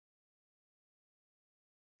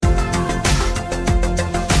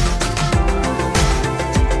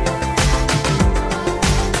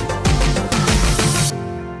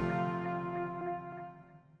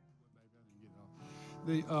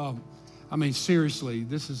I mean, seriously,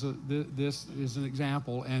 this is an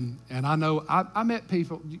example, and I know I met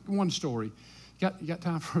people. One story, you got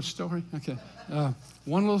time for a story? Okay,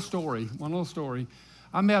 one little story.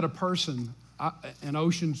 I met a person in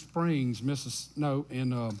Ocean Springs,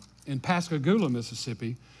 in Pascagoula,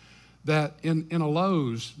 Mississippi, that in a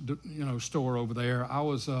Lowe's, store over there. I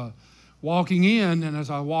was walking in, and as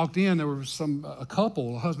I walked in, there was a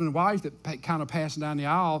couple, a husband and wife, that kind of passing down the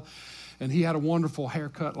aisle. And he had a wonderful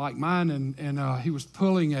haircut like mine, and he was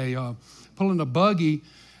pulling a buggy,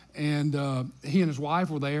 and he and his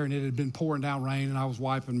wife were there, and it had been pouring down rain, and I was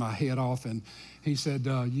wiping my head off, and he said,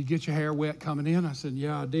 "You get your hair wet coming in?" I said,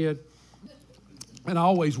 "Yeah, I did." And I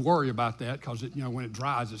always worry about that because when it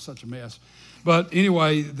dries, it's such a mess. But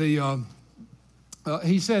anyway,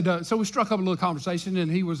 he said, so we struck up a little conversation,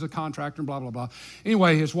 and he was a contractor and blah, blah, blah.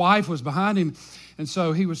 Anyway, his wife was behind him, and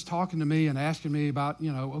so he was talking to me and asking me about,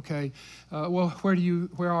 okay, well,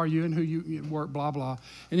 where are you and who you work, blah, blah.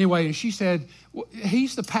 Anyway, and she said, well,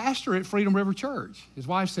 he's the pastor at Freedom River Church. His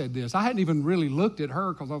wife said this. I hadn't even really looked at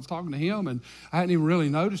her because I was talking to him, and I hadn't even really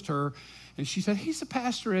noticed her. And she said, he's the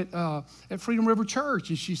pastor at Freedom River Church.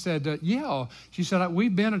 And she said, yeah. She said,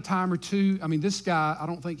 we've been a time or two. I mean, this guy, I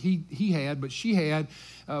don't think he had, but she had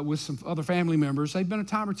with some other family members. They've been a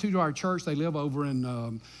time or two to our church. They live over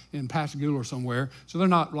in Pascagoula or somewhere. So they're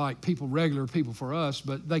not like regular people for us,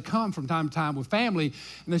 but they come from time to time with family.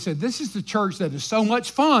 And they said, this is the church that is so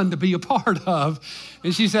much fun to be a part of.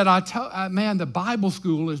 And she said, man, the Bible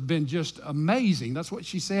school has been just amazing. That's what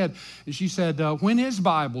she said. And she said, when is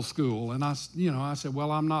Bible school? And I said, well,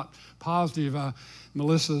 I'm not positive.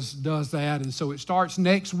 Melissa does that, and so it starts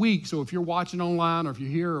next week. So if you're watching online, or if you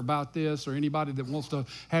hear about this, or anybody that wants to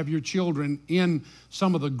have your children in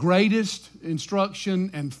some of the greatest instruction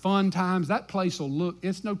and fun times, that place will look,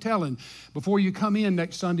 it's no telling. Before you come in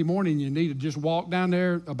next Sunday morning, you need to just walk down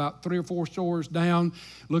there about 3 or 4 stores down,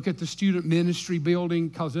 look at the student ministry building,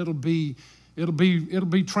 because it'll be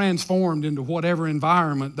transformed into whatever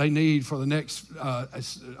environment they need for the next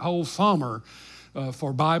whole summer.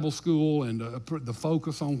 For Bible school and the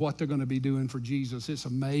focus on what they're going to be doing for Jesus. It's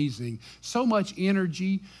amazing. So much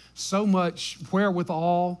energy, so much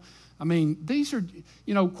wherewithal. I mean, these are,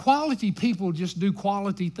 quality people just do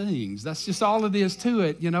quality things. That's just all it is to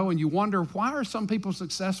it, and you wonder, why are some people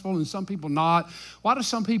successful and some people not? Why do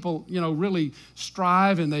some people, really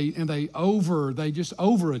strive and they just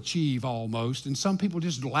overachieve almost, and some people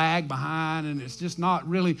just lag behind, and it's just not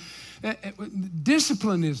really.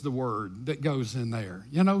 Discipline is the word that goes in there.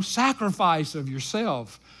 Sacrifice of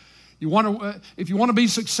yourself. If you want to be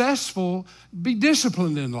successful, be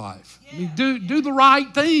disciplined in life. Yeah. Do the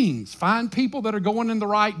right things. Find people that are going in the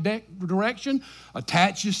right direction.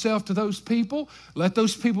 Attach yourself to those people. Let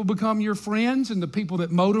those people become your friends and the people that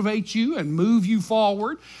motivate you and move you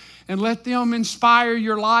forward. And let them inspire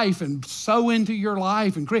your life and sow into your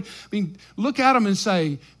life and create. I mean, look at them and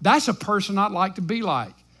say, that's a person I'd like to be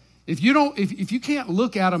like. If you can't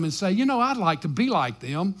look at them and say, I'd like to be like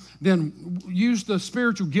them, then use the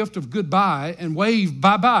spiritual gift of goodbye and wave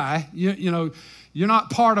bye-bye. You're not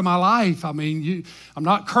part of my life. I mean, I'm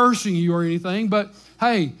not cursing you or anything, but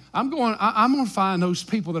hey, I'm going to find those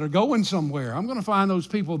people that are going somewhere. I'm going to find those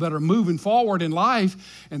people that are moving forward in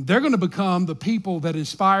life, and they're going to become the people that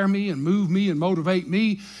inspire me and move me and motivate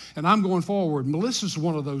me, and I'm going forward. Melissa's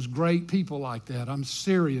one of those great people like that. I'm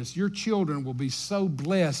serious. Your children will be so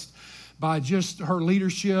blessed by just her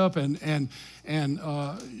leadership, and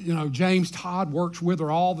James Todd works with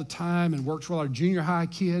her all the time and works with our junior high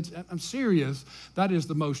kids. I'm serious. That is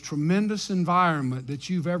the most tremendous environment that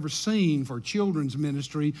you've ever seen for children's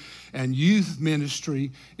ministry and youth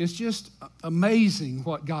ministry. It's just amazing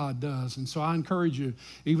what God does. And so I encourage you,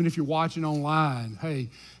 even if you're watching online, hey,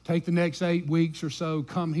 take the next 8 weeks or so,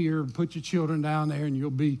 come here and put your children down there, and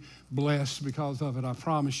you'll be blessed because of it. I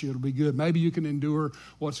promise you it'll be good. Maybe you can endure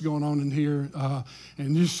what's going on in here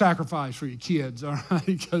and just sacrifice for your kids, all right,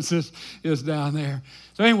 because it's down there.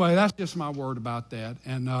 So anyway, that's just my word about that.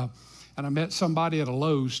 And I met somebody at a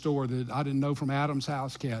Lowe's store that I didn't know from Adam's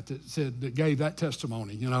House Cat that gave that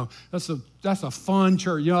testimony. That's a fun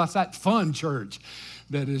church. That's that fun church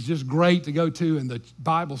that is just great to go to, and the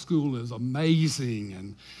Bible school is amazing.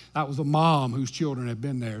 And that was a mom whose children had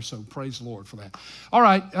been there, so praise the Lord for that. All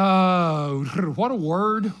right, what a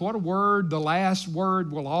word, what a word. The last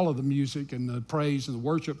word, well, all of the music and the praise and the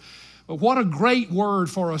worship, but what a great word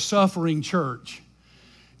for a suffering church.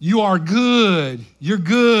 You are good, you're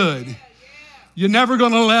good. You're never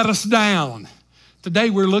going to let us down. Today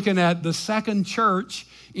we're looking at the second church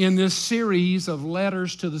in this series of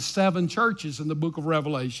letters to the 7 churches in the book of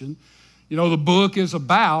Revelation. You know, the book is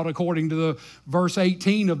about, according to the verse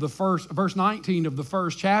 19 of the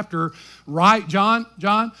first chapter, right, John,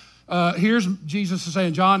 here's Jesus is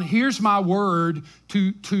saying, John, here's my word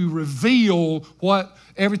to reveal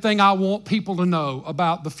everything I want people to know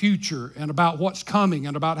about the future and about what's coming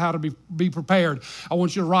and about how to be prepared. I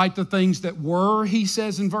want you to write the things that were, he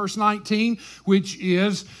says in verse 19, which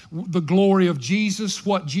is the glory of Jesus,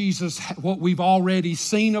 what we've already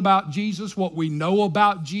seen about Jesus, what we know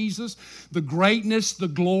about Jesus, the greatness, the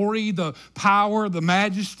glory, the power, the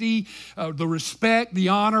majesty, the respect, the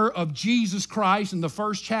honor of Jesus Christ. And the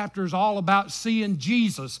first chapter is all about seeing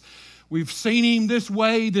Jesus. We've seen him this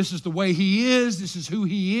way. This is the way he is. This is who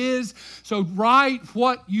he is. So write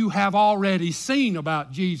what you have already seen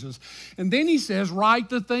about Jesus. And then he says, write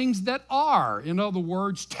the things that are. In other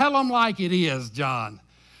words, tell them like it is, John.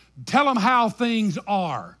 Tell them how things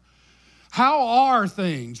are. How are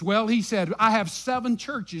things? Well, he said, I have 7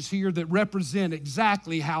 churches here that represent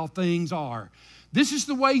exactly how things are. This is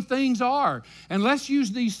the way things are. And let's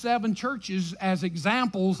use these 7 churches as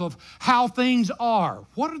examples of how things are.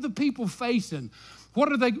 What are the people facing? What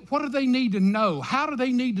do they need to know? How do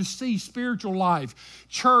they need to see spiritual life,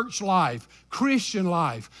 church life, Christian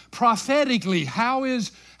life? Prophetically, how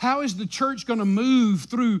is the church going to move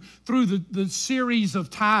through the series of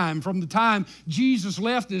time from the time Jesus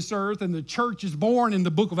left this earth and the church is born in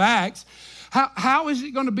the book of Acts? How is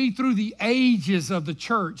it going to be through the ages of the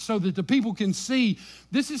church so that the people can see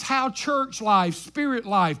this is how church life, spirit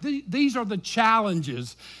life, these are the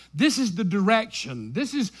challenges. This is the direction.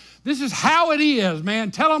 This is how it is,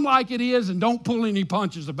 man. Tell them like it is and don't pull any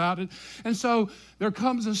punches about it. And so there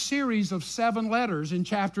comes a series of 7 letters in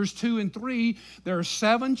chapters 2 and 3. There are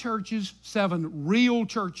 7 churches, 7 real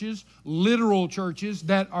churches, literal churches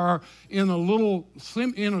that are in a little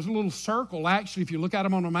circle. Actually, if you look at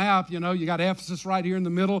them on a map, you know, you got Ephesus right here in the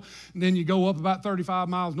middle, and then you go up about 35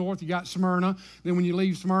 miles north, you got Smyrna. Then when you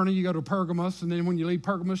leave Smyrna, you go to Pergamos, and then when you leave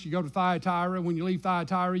Pergamos, you go to Thyatira. When you leave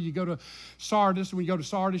Thyatira, you go to Sardis. When you go to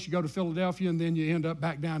Sardis, you go to Philadelphia, and then you end up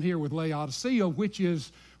back down here with Laodicea, which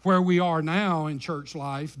is where we are now in church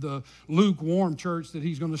life, the lukewarm church that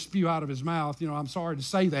he's going to spew out of his mouth. You know, I'm sorry to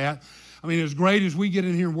say that. I mean, as great as we get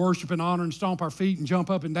in here and worship and honor and stomp our feet and jump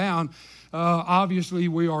up and down, obviously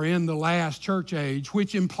we are in the last church age,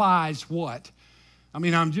 which implies what? I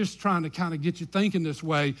mean, I'm just trying to kind of get you thinking this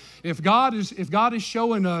way. If God is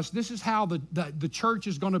showing us this is how the church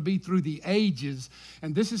is going to be through the ages,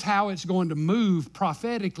 and this is how it's going to move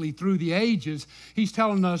prophetically through the ages, he's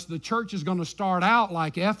telling us the church is going to start out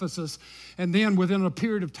like Ephesus, and then within a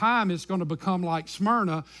period of time it's going to become like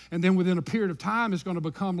Smyrna, and then within a period of time it's going to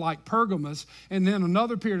become like Pergamos, and then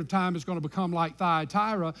another period of time it's going to become like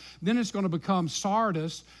Thyatira, then it's going to become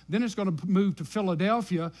Sardis, then it's going to move to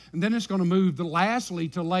Philadelphia, and then it's going to move lastly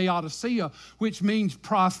to Laodicea, which means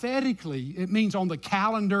prophetically, it means on the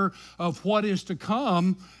calendar of what is to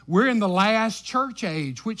come, we're in the last church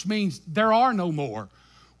age, which means there are no more,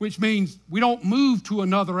 which means we don't move to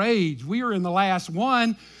another age. We are in the last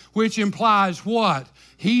one, which implies what?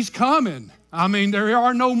 He's coming. I mean, there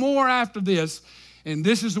are no more after this. And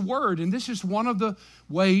this is the word. And this is one of the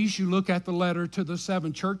ways you look at the letter to the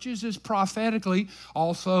 7 churches is prophetically.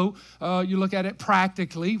 Also, you look at it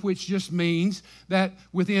practically, which just means that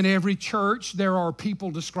within every church there are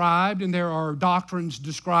people described, and there are doctrines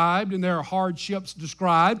described, and there are hardships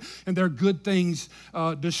described, and there are good things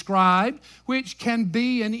described, which can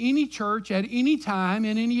be in any church at any time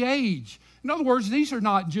in any age. In other words, these are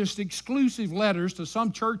not just exclusive letters to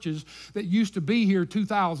some churches that used to be here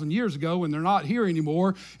 2,000 years ago and they're not here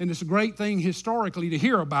anymore, and it's a great thing historically to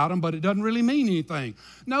hear about them, but it doesn't really mean anything.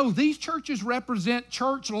 No, these churches represent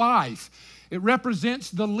church life. It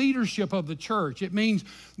represents the leadership of the church. It means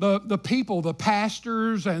the people, the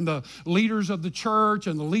pastors and the leaders of the church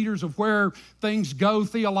and the leaders of where things go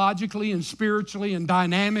theologically and spiritually and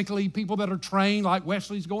dynamically, people that are trained, like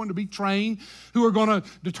Wesley's going to be trained, who are going to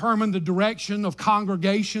determine the direction of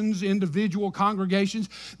congregations, individual congregations.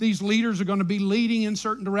 These leaders are going to be leading in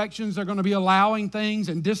certain directions. They're going to be allowing things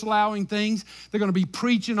and disallowing things. They're going to be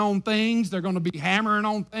preaching on things. They're going to be hammering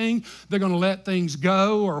on things. They're going to let things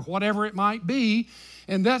go or whatever it might be.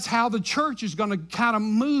 And that's how the church is going to kind of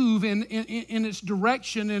move in its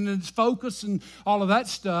direction and its focus and all of that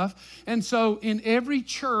stuff. And so in every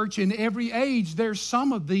church, in every age, there's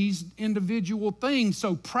some of these individual things.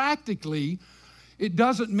 So practically, it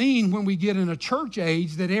doesn't mean when we get in a church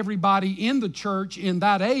age that everybody in the church in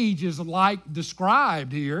that age is like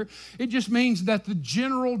described here. It just means that the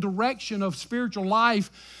general direction of spiritual life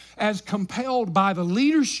as compelled by the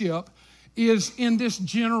leadership is in this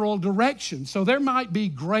general direction. So there might be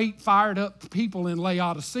great fired up people in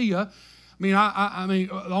Laodicea. I mean,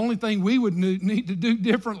 the only thing we would need to do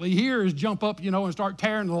differently here is jump up, and start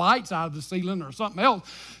tearing the lights out of the ceiling or something else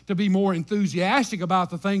to be more enthusiastic about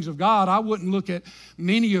the things of God. I wouldn't look at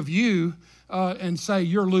many of you and say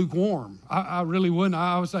you're lukewarm. I really wouldn't.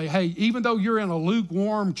 I would say, hey, even though you're in a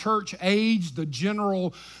lukewarm church age, the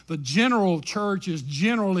general church is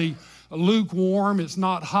generally lukewarm. It's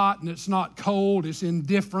not hot and it's not cold. It's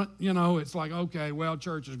indifferent. It's like, okay, well,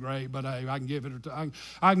 church is great, but hey, I can give it,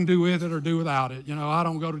 I can do with it or do without it. I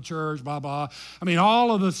don't go to church, blah, blah. I mean,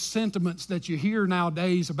 all of the sentiments that you hear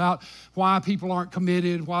nowadays about why people aren't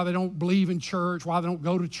committed, why they don't believe in church, why they don't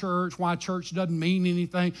go to church, why church doesn't mean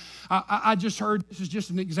anything. I just heard, this is just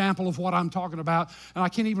an example of what I'm talking about, and I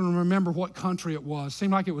can't even remember what country it was. It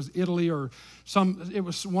seemed like it was Italy or it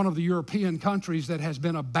was one of the European countries that has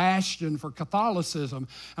been a bastion for Catholicism.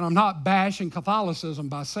 And I'm not bashing Catholicism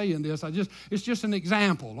by saying this. It's just an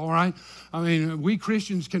example, all right? I mean, we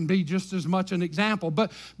Christians can be just as much an example.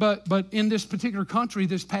 But in this particular country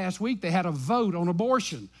this past week, they had a vote on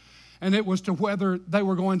abortion. And it was to whether they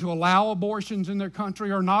were going to allow abortions in their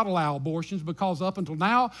country or not allow abortions, because up until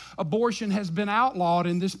now, abortion has been outlawed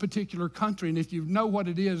in this particular country. And if you know what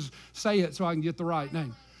it is, say it so I can get the right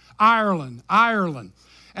name. Ireland.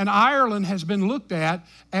 And Ireland has been looked at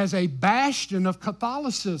as a bastion of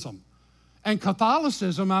Catholicism. And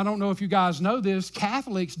Catholicism, I don't know if you guys know this,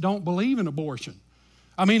 Catholics don't believe in abortion.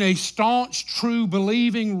 I mean, a staunch, true,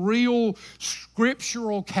 believing, real,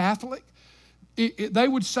 scriptural Catholic, they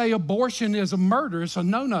would say abortion is a murder. It's a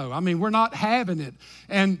no-no. I mean, we're not having it.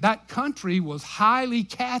 And that country was highly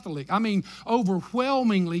Catholic. I mean,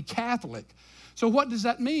 overwhelmingly Catholic. So what does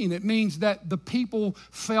that mean? It means that the people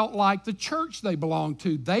felt like the church they belonged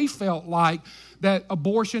to. They felt like that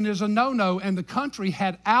abortion is a no-no, and the country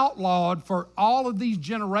had outlawed for all of these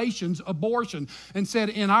generations abortion and said,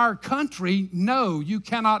 in our country, no, you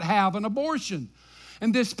cannot have an abortion.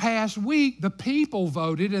 And this past week, the people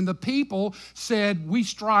voted, and the people said, we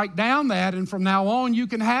strike down that, and from now on, you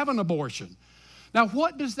can have an abortion. Now,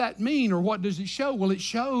 what does that mean, or what does it show? Well, it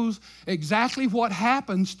shows exactly what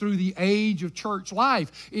happens through the age of church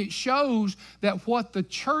life. It shows that what the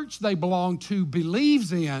church they belong to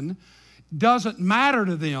believes in doesn't matter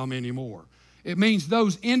to them anymore. It means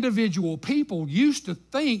those individual people used to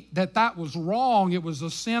think that that was wrong. It was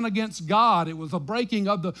a sin against God. It was a breaking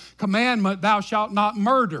of the commandment, thou shalt not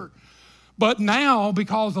murder. But now,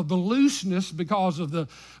 because of the looseness, because of the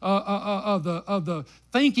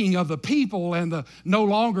thinking of the people and the no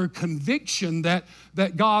longer conviction that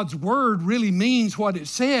God's word really means what it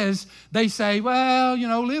says, they say, well,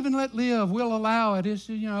 live and let live. We'll allow it. It's,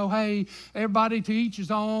 hey, everybody to each his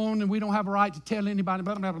own, and we don't have a right to tell anybody,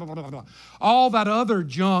 blah, blah, blah, blah, blah. All that other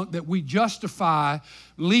junk that we justify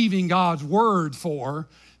leaving God's word for.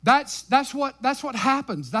 That's what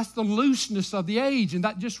happens. That's the looseness of the age, and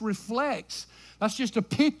that just reflects. That's just a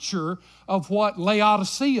picture of what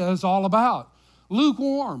Laodicea is all about.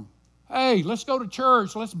 Lukewarm. Hey, let's go to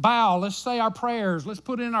church. Let's bow. Let's say our prayers. Let's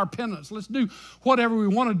put in our penance. Let's do whatever we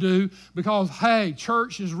want to do because, hey,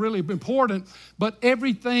 church is really important. But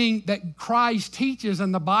everything that Christ teaches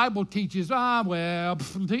and the Bible teaches, well,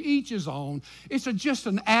 to each his own. It's just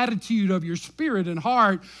an attitude of your spirit and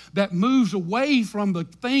heart that moves away from the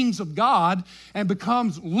things of God and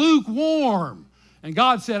becomes lukewarm. And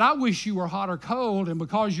God said, I wish you were hot or cold, and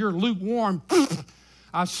because you're lukewarm,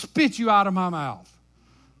 I spit you out of my mouth.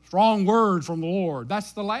 Strong word from the Lord.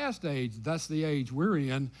 That's the last age. That's the age we're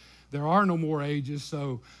in. There are no more ages,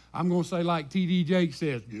 so I'm going to say like T.D. Jakes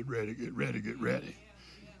says, get ready, get ready, get ready.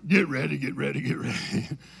 Get ready, get ready, get ready.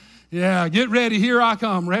 Yeah, get ready, here I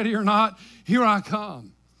come. Ready or not, here I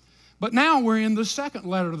come. But now we're in the second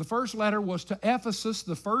letter. The first letter was to Ephesus,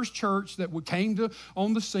 the first church that came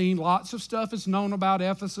on the scene. Lots of stuff is known about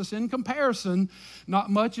Ephesus. In comparison, not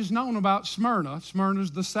much is known about Smyrna. Smyrna is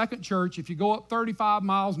the second church. If you go up 35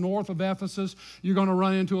 miles north of Ephesus, you're going to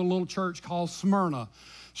run into a little church called Smyrna.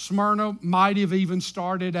 Smyrna might have even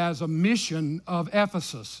started as a mission of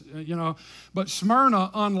Ephesus, But Smyrna,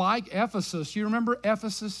 unlike Ephesus, you remember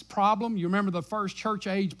Ephesus' problem? You remember the first church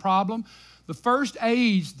age problem? The first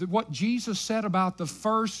age, what Jesus said about the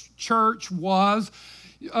first church was,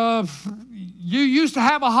 you used to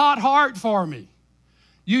have a hot heart for me.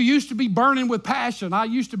 You used to be burning with passion. I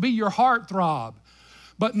used to be your heartthrob.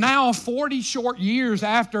 But now, 40 short years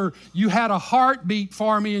after you had a heartbeat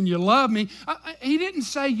for me and you love me, he didn't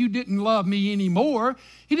say you didn't love me anymore.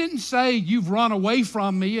 He didn't say you've run away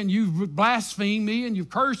from me and you've blasphemed me and you've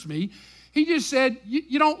cursed me. He just said,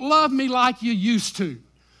 you don't love me like you used to.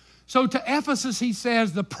 So to Ephesus, he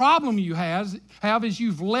says, the problem you have is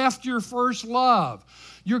you've left your first love.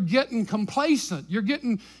 you're getting complacent. You're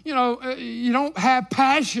getting, you don't have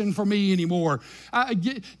passion for me anymore.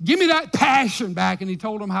 Give me that passion back. And he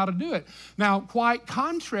told them how to do it. Now, quite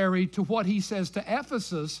contrary to what he says to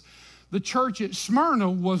Ephesus, the church at Smyrna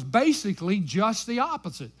was basically just the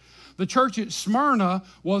opposite. The church at Smyrna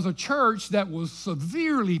was a church that was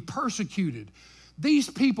severely persecuted.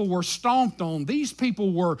 These people were stomped on. These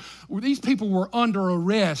people were under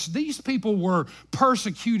arrest. These people were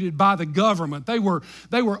persecuted by the government. They were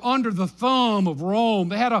under the thumb of Rome.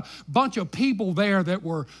 They had a bunch of people there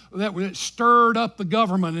that stirred up the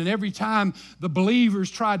government. And every time the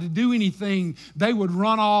believers tried to do anything, they would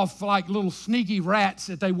run off like little sneaky rats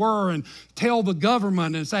that they were and tell the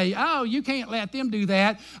government and say, "Oh, you can't let them do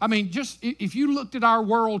that." I mean, just if you looked at our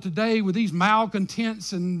world today with these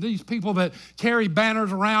malcontents and these people that carry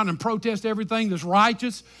banners around and protest everything that's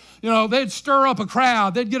righteous, they'd stir up a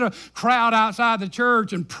crowd. They'd get a crowd outside the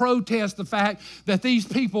church and protest the fact that these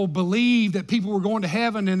people believed that people were going to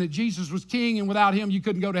heaven and that Jesus was king and without him you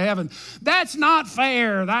couldn't go to heaven. That's not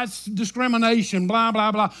fair. That's discrimination, blah,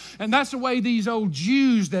 blah, blah. And that's the way these old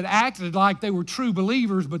Jews that acted like they were true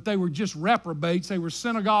believers, but they were just reprobates. They were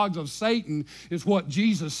synagogues of Satan, is what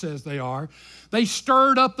Jesus says they are. They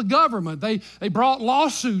stirred up the government. They brought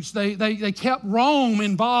lawsuits. They kept Rome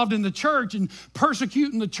involved in the church and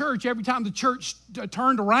persecuting the church. Every time the church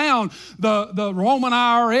turned around, the Roman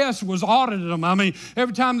IRS was auditing them. I mean,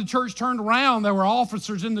 every time the church turned around, there were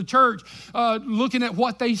officers in the church looking at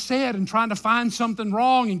what they said and trying to find something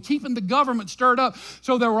wrong and keeping the government stirred up.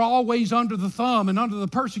 So they were always under the thumb and under the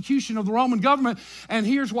persecution of the Roman government. And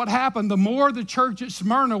here's what happened. The more the church at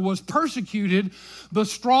Smyrna was persecuted, the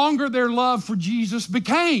stronger their love for Jesus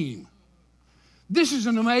became. This is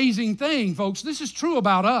an amazing thing, folks. This is true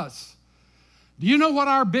about us. Do you know what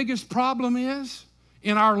our biggest problem is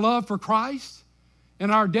in our love for Christ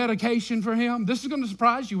and our dedication for him? This is going to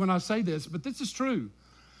surprise you when I say this, but this is true.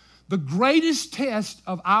 The greatest test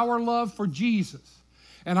of our love for Jesus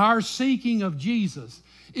and our seeking of Jesus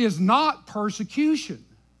is not persecution.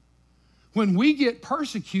 When we get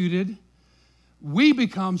persecuted, we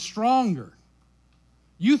become stronger.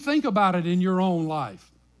 You think about it in your own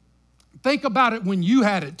life. Think about it when you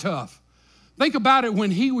had it tough. Think about it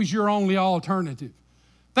when he was your only alternative.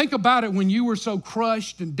 Think about it when you were so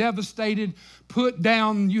crushed and devastated, put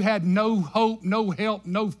down, you had no hope, no help,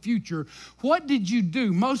 no future. What did you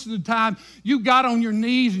do? Most of the time, you got on your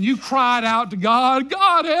knees and you cried out to God,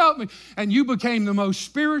 "God, help me." And you became the most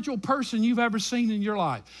spiritual person you've ever seen in your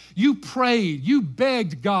life. You prayed, you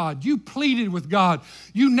begged God, you pleaded with God.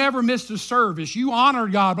 You never missed a service. You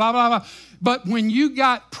honored God, blah, blah, blah. But when you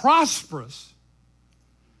got prosperous,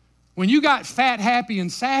 when you got fat, happy, and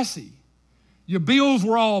sassy, your bills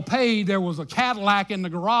were all paid, there was a Cadillac in the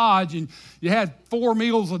garage, and you had 4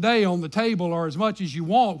 meals a day on the table or as much as you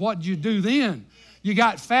want, what did you do then? You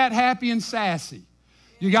got fat, happy, and sassy.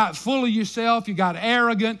 You got full of yourself. You got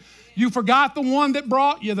arrogant. You forgot the one that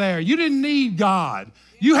brought you there. You didn't need God.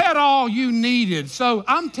 You had all you needed. So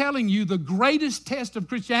I'm telling you, the greatest test of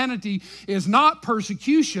Christianity is not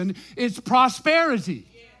persecution, it's prosperity.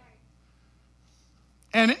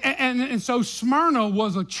 And so Smyrna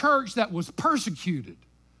was a church that was persecuted.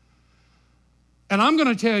 And I'm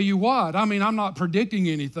going to tell you what, I mean, I'm not predicting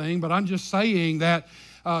anything, but I'm just saying that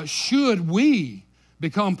should we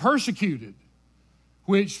become persecuted,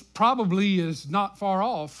 which probably is not far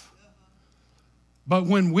off, but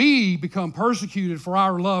when we become persecuted for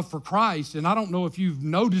our love for Christ, and I don't know if you've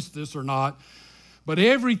noticed this or not, but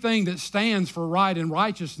everything that stands for right and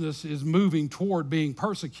righteousness is moving toward being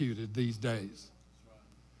persecuted these days.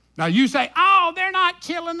 Now you say, "Oh, they're not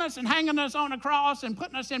killing us and hanging us on a cross and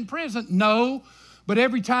putting us in prison." No, but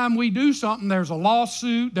every time we do something, there's a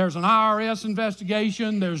lawsuit, there's an IRS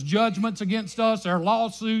investigation, there's judgments against us, there are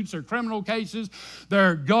lawsuits, there are criminal cases,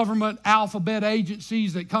 there are government alphabet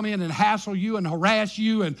agencies that come in and hassle you and harass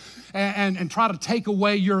you and try to take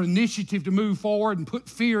away your initiative to move forward and put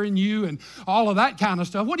fear in you and all of that kind of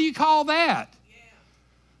stuff. What do you call that?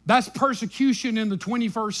 That's persecution in the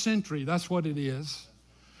 21st century. That's what it is.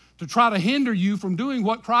 To try to hinder you from doing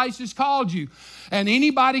what Christ has called you. And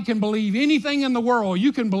anybody can believe anything in the world.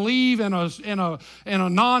 You can believe in a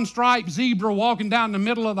non-striped zebra walking down the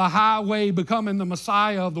middle of the highway becoming the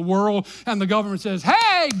Messiah of the world, and the government says,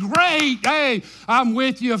 "Hey, great, hey, I'm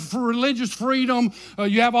with you for religious freedom.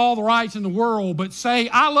 You have all the rights in the world." But say,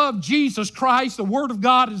 "I love Jesus Christ. The Word of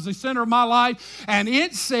God is the center of my life." And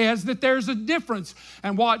it says that there's a difference.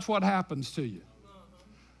 And watch what happens to you.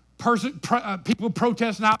 people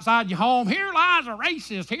protesting outside your home. Here lies a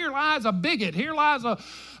racist. Here lies a bigot. Here lies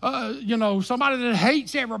somebody that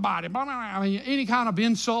hates everybody. I mean, any kind of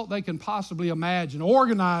insult they can possibly imagine,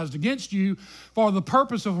 organized against you for the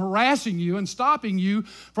purpose of harassing you and stopping you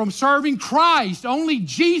from serving Christ. Only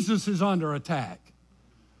Jesus is under attack.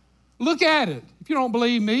 Look at it. If you don't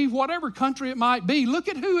believe me, whatever country it might be, look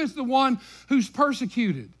at who is the one who's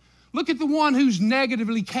persecuted. Look at the one who's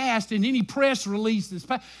negatively cast in any press release.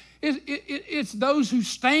 It's those who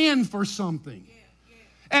stand for something.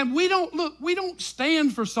 And we don't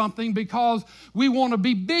stand for something because we want to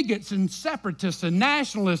be bigots and separatists and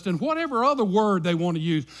nationalists and whatever other word they want to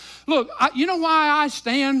use. Look, you know why I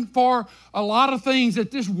stand for a lot of things that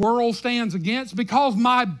this world stands against? Because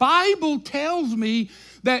my Bible tells me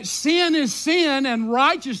that sin is sin and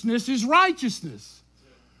righteousness is righteousness.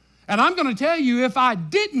 And I'm going to tell you, if I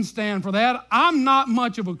didn't stand for that, I'm not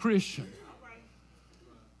much of a Christian.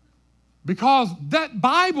 Because that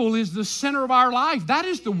Bible is the center of our life. That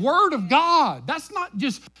is the Word of God. That's not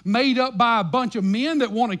just made up by a bunch of men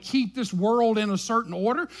that want to keep this world in a certain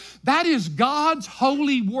order. That is God's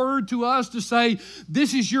holy Word to us to say,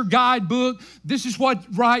 this is your guidebook. This is what's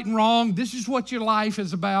right and wrong. This is what your life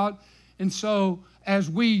is about. And so as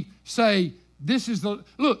we say,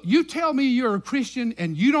 look, you tell me you're a Christian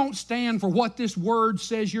and you don't stand for what this Word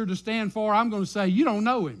says you're to stand for, I'm going to say, you don't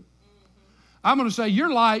know Him. I'm going to say,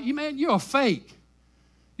 you're a fake.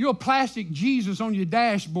 You're a plastic Jesus on your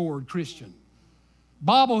dashboard, Christian.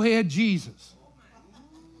 Bobblehead Jesus.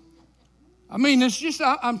 I mean, it's just,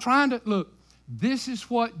 I'm trying to, look, this is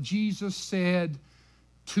what Jesus said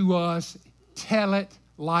to us. Tell it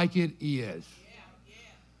like it is.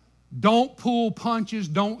 Don't pull punches.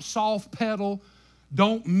 Don't soft pedal.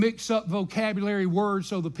 Don't mix up vocabulary words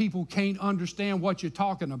so the people can't understand what you're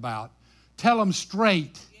talking about. Tell them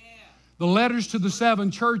straight. The letters to the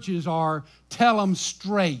 7 churches are, tell them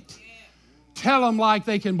straight. Tell them like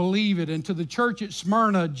they can believe it. And to the church at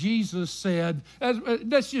Smyrna, Jesus said,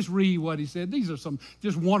 let's just read what he said. These are some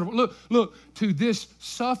just wonderful. Look, to this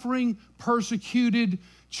suffering, persecuted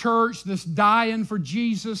church that's dying for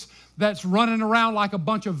Jesus, that's running around like a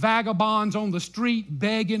bunch of vagabonds on the street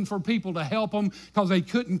begging for people to help them because they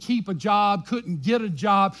couldn't keep a job, couldn't get a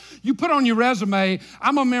job. You put on your resume,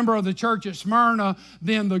 I'm a member of the church at Smyrna,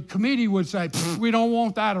 then the committee would say, we don't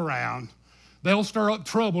want that around. They'll stir up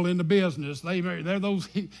trouble in the business. They're those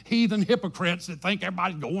heathen hypocrites that think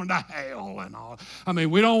everybody's going to hell and all. I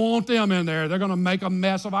mean, we don't want them in there. They're going to make a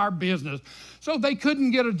mess of our business. So they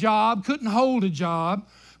couldn't get a job, couldn't hold a job.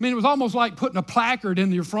 I mean, it was almost like putting a placard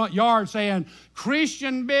in your front yard saying,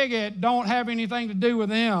 Christian bigot, don't have anything to do with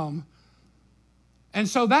them. And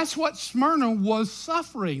so that's what Smyrna was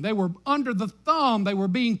suffering. They were under the thumb. They were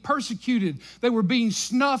being persecuted. They were being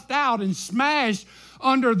snuffed out and smashed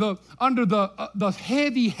under the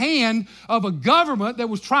heavy hand of a government that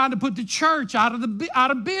was trying to put the church out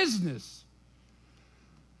of business.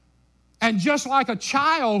 And just like a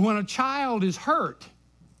child, when a child is hurt,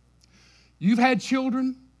 you've had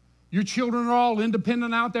children. Your children are all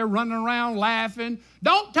independent out there running around laughing.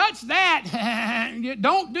 Don't touch that.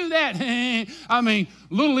 Don't do that. I mean,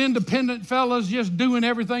 little independent fellas just doing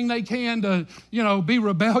everything they can to, be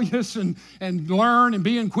rebellious and learn and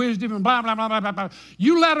be inquisitive and blah, blah, blah, blah, blah.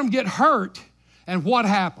 You let them get hurt, and what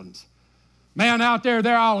happens? Man, out there,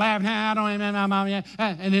 they're all laughing.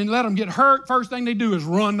 And then let them get hurt. First thing they do is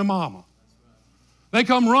run to mama. They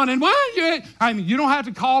come running. You don't have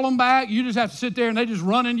to call them back. You just have to sit there and they just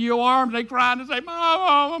run into your arms. They cry and they say,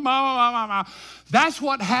 Mama, Mama, Mama. That's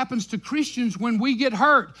what happens to Christians when we get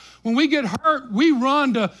hurt. When we get hurt, we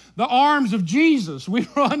run to the arms of Jesus. We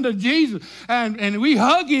run to Jesus and we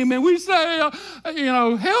hug him and we say,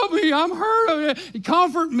 help me, I'm hurt.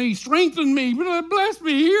 Comfort me, strengthen me, bless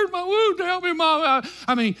me, here's my wound, help me, Mama.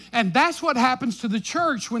 And that's what happens to the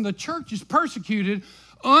church when the church is persecuted.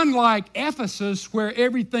 Unlike Ephesus, where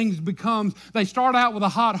everything they start out with a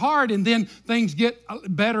hot heart and then things get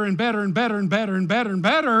better and better and better and better and better and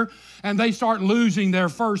better, and they start losing their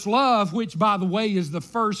first love, which, by the way, is the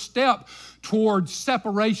first step towards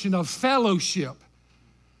separation of fellowship.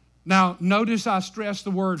 Now, notice I stress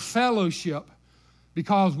the word fellowship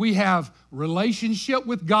because we have relationship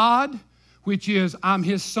with God, which is I'm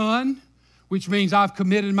his son, which means I've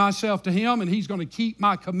committed myself to him and he's going to keep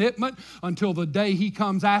my commitment until the day he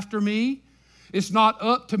comes after me. It's not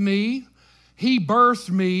up to me. He birthed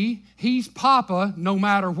me. He's Papa, no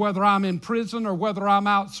matter whether I'm in prison or whether I'm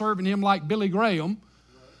out serving him like Billy Graham.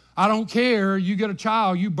 I don't care. You get a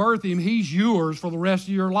child, you birth him, he's yours for the rest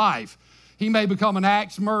of your life. He may become an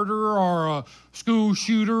axe murderer or a school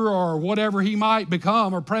shooter or whatever he might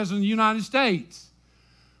become, or president of the United States.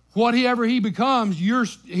 Whatever he becomes,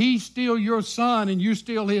 he's still your son and you're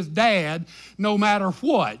still his dad, no matter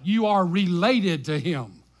what. You are related to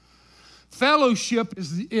him. Fellowship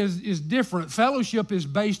is different. Fellowship is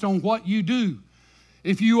based on what you do.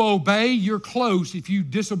 If you obey, you're close. If you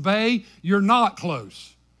disobey, you're not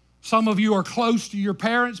close. Some of you are close to your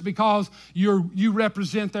parents because you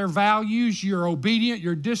represent their values. You're obedient.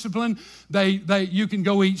 You're disciplined. You can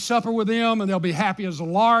go eat supper with them, and they'll be happy as a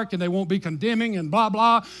lark, and they won't be condemning and blah,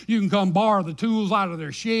 blah. You can come borrow the tools out of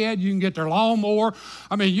their shed. You can get their lawnmower.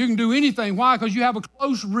 I mean, you can do anything. Why? Because you have a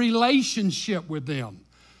close relationship with them.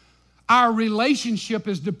 Our relationship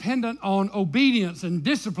is dependent on obedience and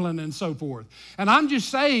discipline and so forth. And I'm just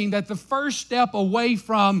saying that the first step away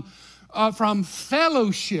from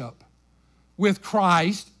fellowship with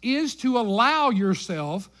Christ is to allow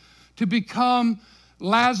yourself to become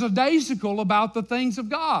lackadaisical about the things of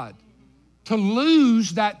God, to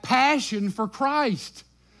lose that passion for Christ.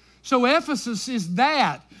 So Ephesus is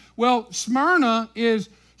that. Well, Smyrna is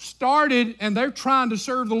started and they're trying to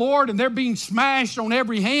serve the Lord and they're being smashed on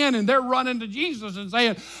every hand and they're running to Jesus and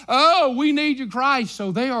saying, oh, we need you, Christ.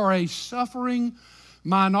 So they are a suffering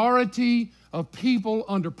minority of people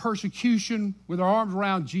under persecution with their arms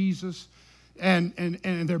around Jesus, and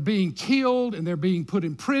they're being killed and they're being put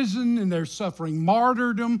in prison and they're suffering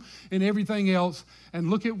martyrdom and everything else. And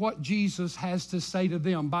look at what Jesus has to say to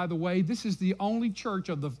them. By the way, this is the only church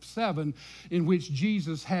of the 7 in which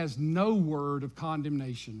Jesus has no word of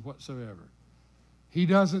condemnation whatsoever. He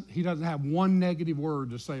doesn't have one negative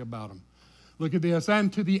word to say about them. Look at this.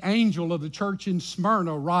 And to the angel of the church in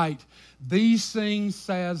Smyrna write, these things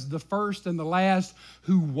says the first and the last,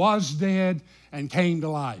 who was dead and came to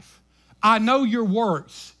life. I know your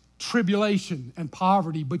works, tribulation and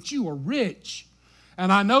poverty, but you are rich.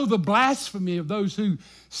 And I know the blasphemy of those who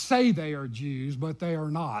say they are Jews, but they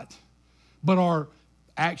are not, but are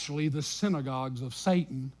actually the synagogues of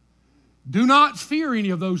Satan. Do not fear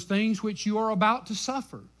any of those things which you are about to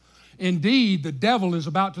suffer. Indeed, the devil is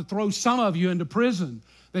about to throw some of you into prison,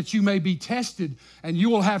 that you may be tested, and you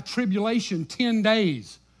will have tribulation 10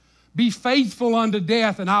 days. Be faithful unto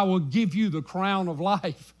death, and I will give you the crown of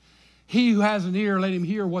life. He who has an ear, let him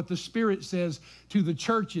hear what the Spirit says to the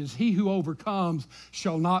churches. He who overcomes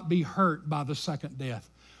shall not be hurt by the second death.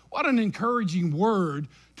 What an encouraging word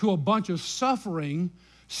to a bunch of suffering,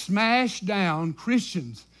 smashed down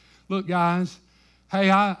Christians. Look, guys, hey,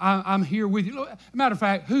 I'm here with you. Look, matter of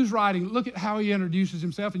fact, who's writing? Look at how he introduces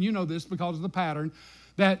himself, and you know this because of the pattern,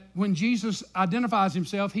 that when Jesus identifies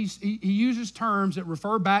himself, he uses terms that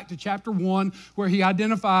refer back to chapter 1, where he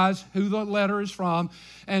identifies who the letter is from,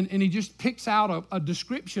 and he just picks out a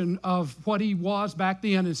description of what he was back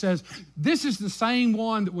then and says, this is the same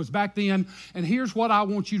one that was back then, and here's what I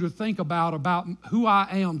want you to think about who I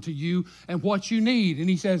am to you and what you need. And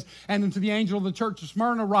he says, and unto the angel of the church of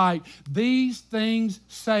Smyrna write, these things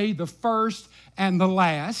say the first and the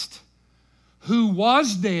last, who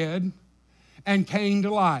was dead and came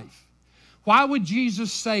to life. Why would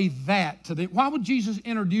Jesus say that to them? Why would Jesus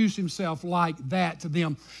introduce himself like that to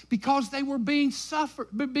them? Because they were being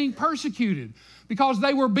persecuted, because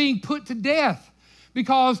they were being put to death,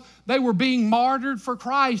 because they were being martyred for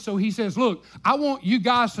Christ. So he says, look, I want you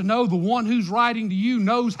guys to know the one who's writing to you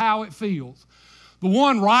knows how it feels. The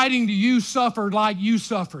one writing to you suffered like you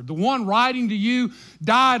suffered. The one writing to you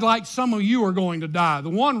died like some of you are going to die. The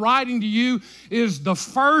one writing to you is the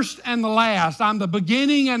first and the last. I'm the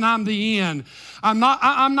beginning and I'm the end. I'm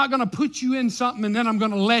not going to put you in something and then I'm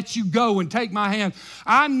going to let you go and take my hand.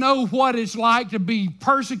 I know what it's like to be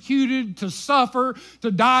persecuted, to suffer,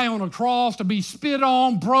 to die on a cross, to be spit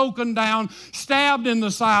on, broken down, stabbed in the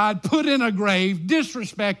side, put in a grave,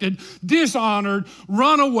 disrespected, dishonored,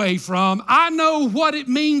 run away from. I know what it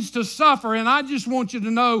means to suffer, and I just want you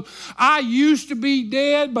to know I used to be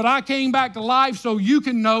dead, but I came back to life so you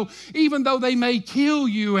can know, even though they may kill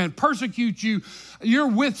you and persecute you, you're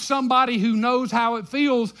with somebody who knows how it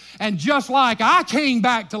feels. And just like I came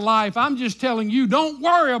back to life, I'm just telling you, don't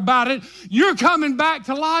worry about it. You're coming back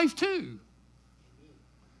to life too.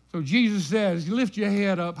 So Jesus says, lift your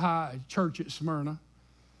head up high, church at Smyrna.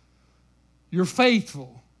 You're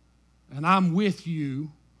faithful, and I'm with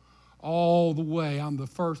you all the way. I'm the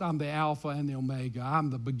first, I'm the Alpha and the Omega.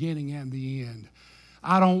 I'm the beginning and the end.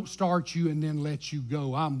 I don't start you and then let you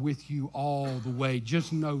go. I'm with you all the way.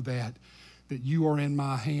 Just know that you are in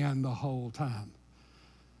my hand the whole time.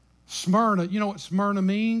 Smyrna, you know what Smyrna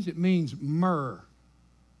means? It means myrrh.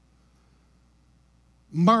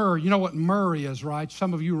 Myrrh, you know what myrrh is, right?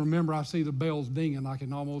 Some of you remember, I see the bells dinging. I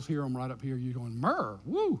can almost hear them right up here. You're going, myrrh,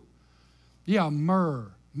 woo. Yeah, myrrh.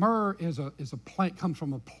 Myrrh is a plant, comes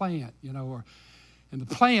from a plant, you know, And the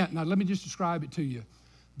plant, now let me just describe it to you.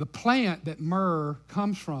 The plant that myrrh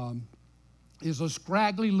comes from is a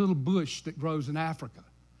scraggly little bush that grows in Africa.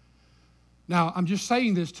 Now, I'm just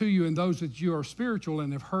saying this to you and those that you are spiritual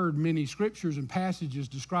and have heard many scriptures and passages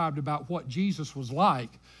described about what Jesus was like,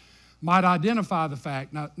 might identify the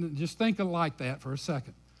fact. Now, just think of it like that for a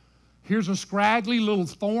second. Here's a scraggly little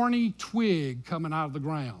thorny twig coming out of the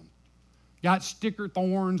ground. Got sticker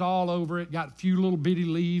thorns all over it, got a few little bitty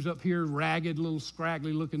leaves up here, ragged, little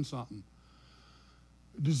scraggly looking something.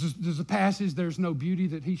 Does the passage, there's no beauty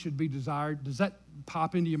that he should be desired, does that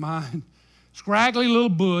pop into your mind? Scraggly little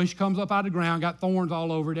bush comes up out of the ground, got thorns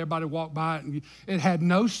all over it. Everybody walked by it, and it had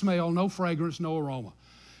no smell, no fragrance, no aroma.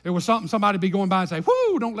 It was something somebody would be going by and say,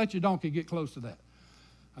 whoo, don't let your donkey get close to that.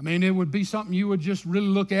 I mean, it would be something you would just really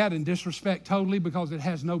look at and disrespect totally because it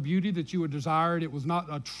has no beauty that you would desire. It was not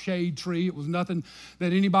a shade tree. It was nothing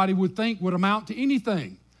that anybody would think would amount to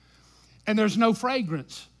anything. And there's no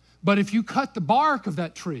fragrance. But if you cut the bark of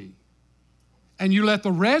that tree and you let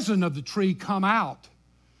the resin of the tree come out,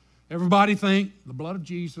 everybody think the blood of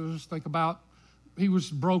Jesus, think about he was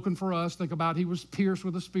broken for us, think about he was pierced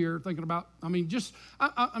with a spear, thinking about, I mean,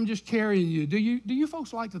 I'm just carrying you. Do you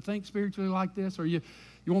folks like to think spiritually like this, or you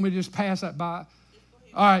want me to just pass that by?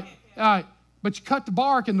 All right. But you cut the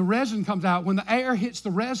bark and the resin comes out. When the air hits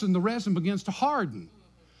the resin begins to harden.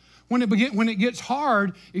 When it gets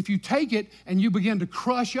hard, if you take it and you begin to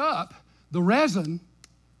crush up the resin,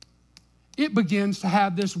 it begins to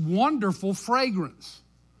have this wonderful fragrance.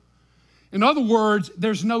 In other words,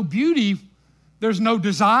 there's no beauty, there's no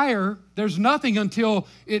desire, there's nothing until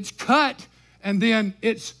it's cut and then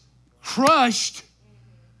it's crushed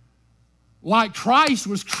like Christ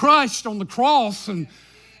was crushed on the cross. And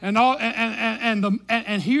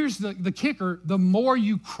here's the kicker, the more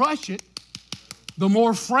you crush it, the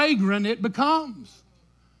more fragrant it becomes.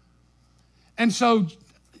 And so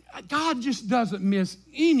God just doesn't miss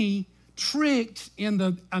any tricks in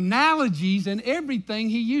the analogies and everything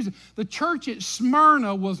he uses. The church at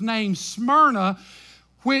Smyrna was named Smyrna,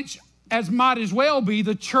 which might as well be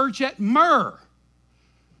the church at myrrh.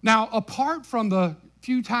 Now, apart from the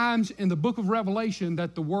few times in the book of Revelation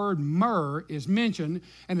that the word myrrh is mentioned,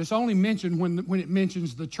 and it's only mentioned when it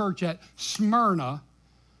mentions the church at Smyrna,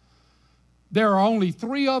 there are only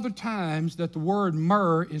 3 other times that the word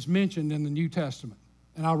myrrh is mentioned in the New Testament.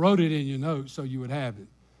 And I wrote it in your notes so you would have it.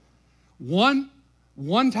 One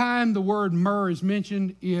time the word myrrh is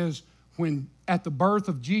mentioned is when at the birth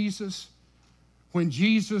of Jesus, when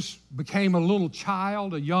Jesus became a little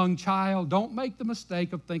child, a young child. Don't make the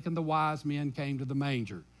mistake of thinking the wise men came to the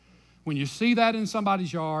manger. When you see that in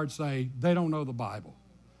somebody's yard, say, they don't know the Bible.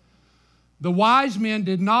 The wise men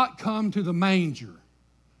did not come to the manger.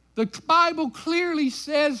 The Bible clearly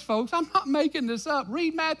says, folks, I'm not making this up.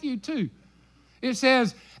 Read Matthew 2. It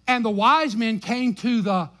says, and the wise men came to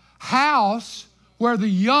the house where the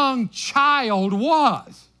young child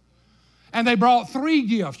was. And they brought 3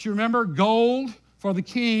 gifts. You remember? Gold for the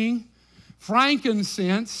king,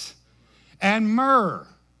 frankincense, and myrrh.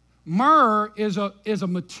 Myrrh is a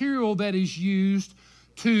material that is used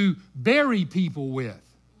to bury people with.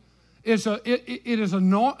 It is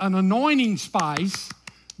an anointing spice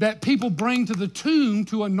that people bring to the tomb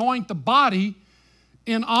to anoint the body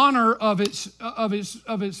in honor of its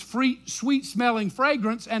sweet-smelling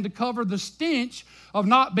fragrance and to cover the stench of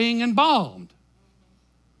not being embalmed.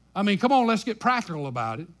 I mean, come on, let's get practical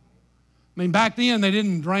about it. I mean, back then they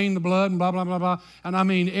didn't drain the blood and blah, blah, blah, blah. And I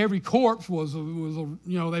mean, every corpse was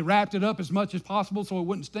they wrapped it up as much as possible so it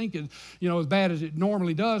wouldn't stink as bad as it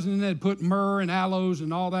normally does. And then they'd put myrrh and aloes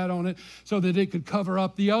and all that on it so that it could cover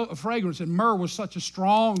up the fragrance. And myrrh was such a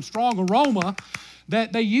strong aroma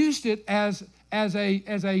that they used it as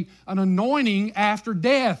an anointing after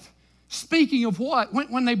death. Speaking of what?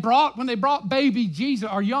 When they brought baby Jesus,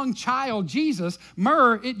 our young child Jesus,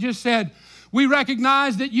 myrrh, it just said, we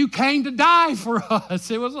recognize that you came to die for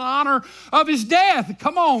us. It was in honor of his death.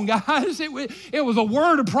 Come on, guys. It was a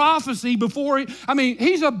word of prophecy before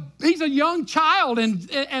he's a young child,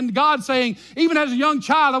 and God saying, even as a young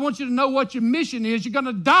child, I want you to know what your mission is. You're going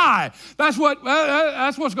to die. That's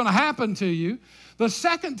what's going to happen to you. The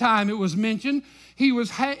second time it was mentioned, he was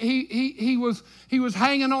hanging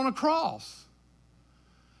on a cross.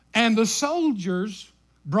 And the soldiers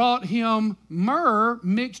brought him myrrh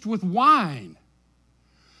mixed with wine,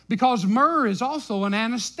 because myrrh is also an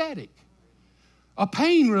anesthetic, a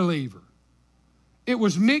pain reliever. It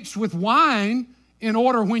was mixed with wine in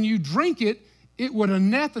order when you drink it, it would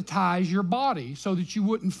anesthetize your body so that you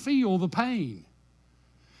wouldn't feel the pain.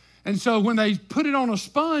 And so when they put it on a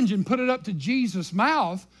sponge and put it up to Jesus'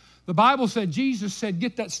 mouth, the Bible said, Jesus said,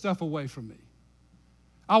 get that stuff away from me.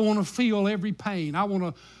 I want to feel every pain. I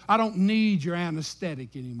don't need your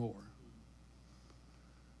anesthetic anymore.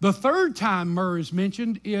 The third time myrrh is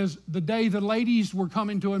mentioned is the day the ladies were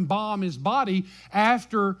coming to embalm his body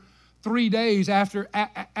after 3 days after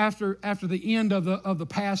the end of the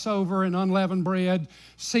Passover and unleavened bread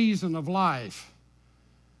season of life.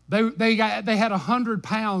 They had 100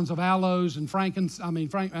 pounds of aloes and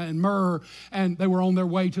and myrrh, and they were on their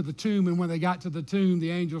way to the tomb. And when they got to the tomb,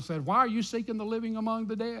 the angel said, "Why are you seeking the living among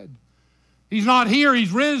the dead? He's not here,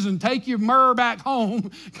 he's risen. Take your myrrh back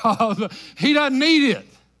home because he doesn't need it.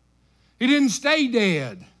 He didn't stay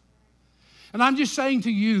dead." And I'm just saying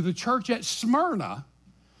to you, the church at Smyrna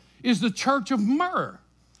is the church of myrrh.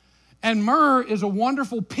 And myrrh is a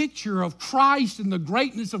wonderful picture of Christ and the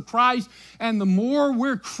greatness of Christ. And the more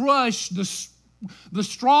we're crushed, the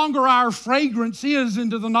stronger our fragrance is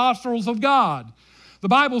into the nostrils of God. The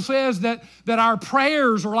Bible says that our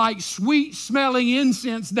prayers are like sweet-smelling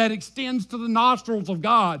incense that extends to the nostrils of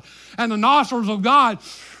God. And the nostrils of God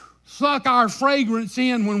suck our fragrance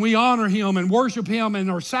in when we honor Him and worship Him and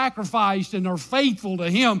are sacrificed and are faithful to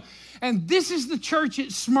Him. And this is the church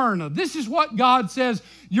at Smyrna. This is what God says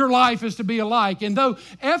your life is to be like. And though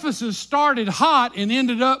Ephesus started hot and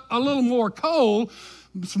ended up a little more cold,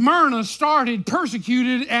 Smyrna started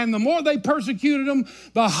persecuted, and the more they persecuted them,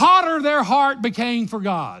 the hotter their heart became for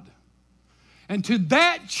God. And to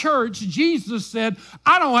that church, Jesus said,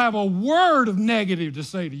 "I don't have a word of negative to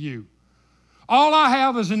say to you. All I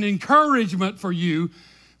have is an encouragement for you,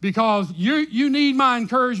 because you need my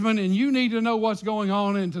encouragement and you need to know what's going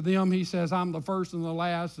on." And to them, he says, "I'm the first and the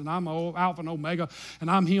last, and I'm Alpha and Omega, and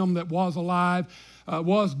I'm him that was alive,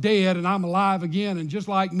 was dead, and I'm alive again. And just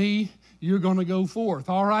like me, you're going to go forth."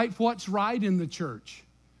 All right, what's right in the church?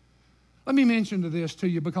 Let me mention this to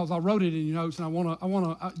you because I wrote it in your notes, and I want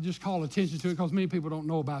to just call attention to it because many people don't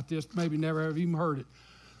know about this, maybe never have even heard it.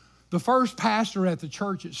 The first pastor at the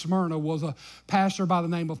church at Smyrna was a pastor by the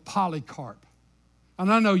name of Polycarp.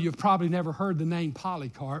 And I know you've probably never heard the name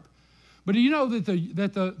Polycarp, but do you know that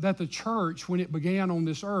the church, when it began on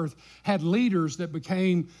this earth, had leaders that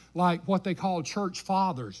became like what they call church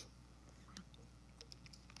fathers?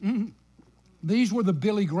 These were the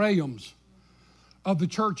Billy Grahams of the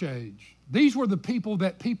church age. These were the people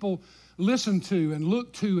that people listened to and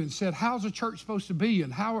looked to and said, "How's a church supposed to be?"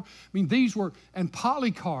 And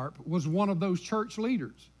Polycarp was one of those church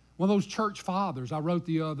leaders. One of those church fathers. I wrote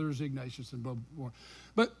the others, Ignatius and blah, blah,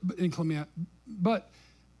 blah. And Clement. But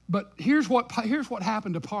here's what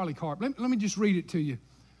happened to Polycarp. Let me just read it to you.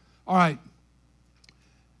 All right.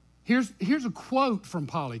 Here's a quote from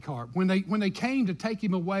Polycarp. When they came to take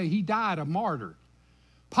him away, he died a martyr.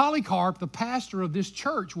 Polycarp, the pastor of this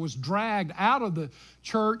church, was dragged out of the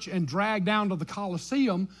church and dragged down to the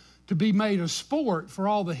Colosseum to be made a sport for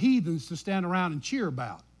all the heathens to stand around and cheer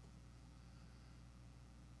about.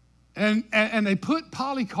 And they put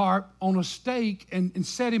Polycarp on a stake and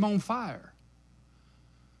set him on fire.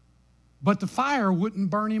 But the fire wouldn't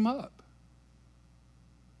burn him up.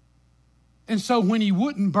 And so when he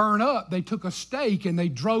wouldn't burn up, they took a stake and they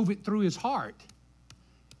drove it through his heart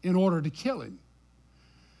in order to kill him.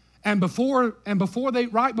 And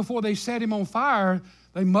right before they set him on fire,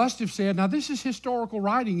 they must have said, now this is historical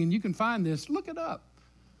writing and you can find this, look it up.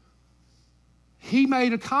 He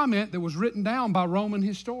made a comment that was written down by Roman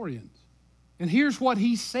historians. And here's what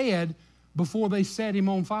he said before they set him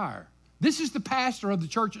on fire. This is the pastor of the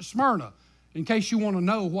church at Smyrna, in case you want to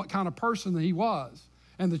know what kind of person that he was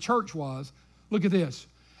and the church was. Look at this.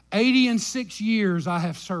 86 years I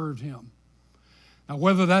have served him. Now,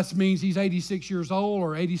 whether that means he's 86 years old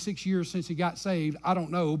or 86 years since he got saved, I don't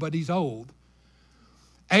know, but he's old.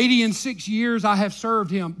 86 years I have served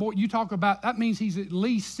him. Boy, you talk about, that means he's at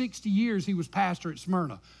least 60 years he was pastor at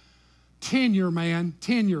Smyrna. Tenure, man,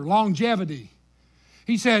 tenure, longevity.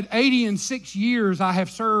 He said, 86 years I have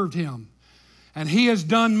served him, and he has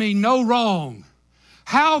done me no wrong.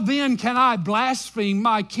 How then can I blaspheme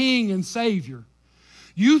my King and Savior?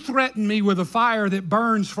 You threaten me with a fire that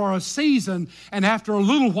burns for a season and after a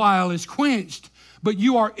little while is quenched. But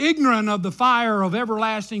you are ignorant of the fire of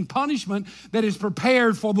everlasting punishment that is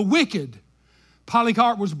prepared for the wicked.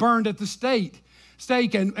 Polycarp was burned at the stake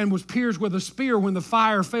and was pierced with a spear when the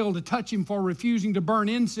fire failed to touch him for refusing to burn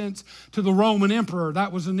incense to the Roman emperor.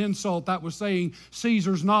 That was an insult. That was saying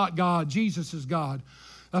Caesar's not God, Jesus is God.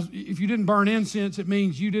 If you didn't burn incense, it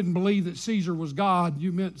means you didn't believe that Caesar was God.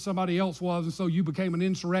 You meant somebody else was, and so you became an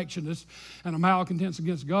insurrectionist and a malcontent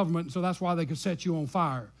against the government, and so that's why they could set you on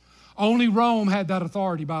fire. Only Rome had that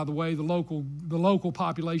authority, by the way. The local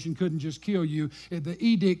population couldn't just kill you. The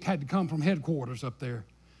edict had to come from headquarters up there.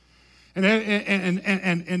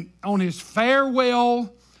 And on his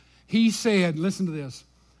farewell he said, listen to this.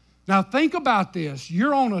 Now think about this.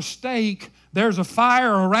 You're on a stake. There's a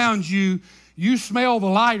fire around you. You smell the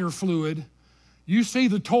lighter fluid. You see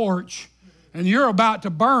the torch. And you're about to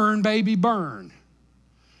burn, baby, burn.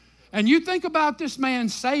 And you think about this man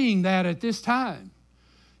saying that at this time.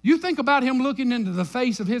 You think about him looking into the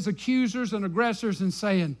face of his accusers and aggressors and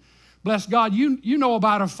saying, bless God, you know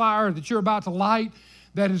about a fire that you're about to light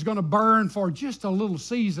that is going to burn for just a little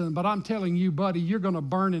season, but I'm telling you, buddy, you're going to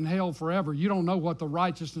burn in hell forever. You don't know what the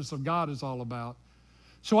righteousness of God is all about.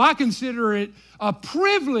 So I consider it a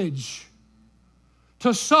privilege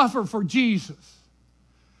to suffer for Jesus.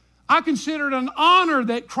 I consider it an honor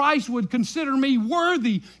that Christ would consider me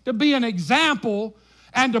worthy to be an example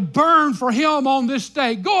and to burn for him on this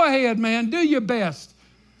stake. Go ahead, man, do your best.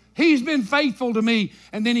 He's been faithful to me.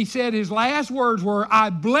 And then he said his last words were, I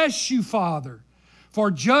bless you, Father, for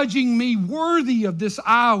judging me worthy of this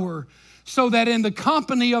hour, so that in the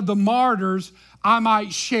company of the martyrs, I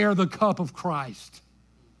might share the cup of Christ.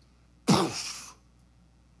 Poof.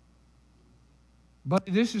 But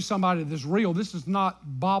this is somebody that's real. This is not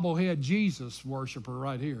bobblehead Jesus worshiper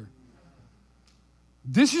right here.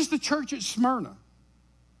 This is the church at Smyrna.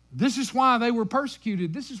 This is why they were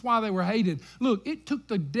persecuted. This is why they were hated. Look, it took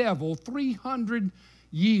the devil 300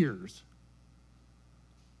 years.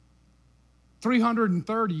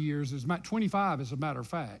 330 years, 25 as a matter of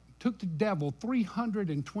fact. Took the devil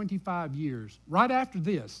 325 years. Right after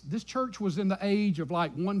this church was in the age of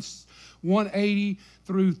like 180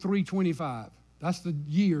 through 325. That's the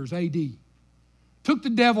years, A.D. Took the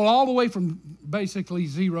devil all the way from basically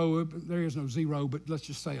zero, there is no zero, but let's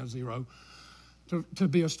just say a zero, to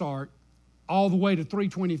be a start, all the way to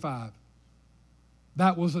 325.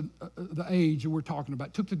 That was the age that we're talking about.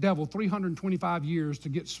 It took the devil 325 years to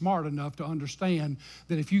get smart enough to understand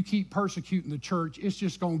that if you keep persecuting the church, it's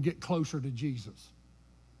just going to get closer to Jesus.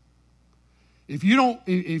 If you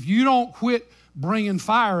don't quit bringing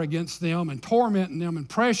fire against them and tormenting them and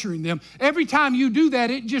pressuring them, every time you do that,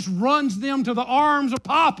 it just runs them to the arms of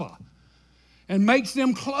Papa and makes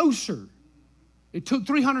them closer. It took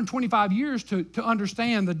 325 years to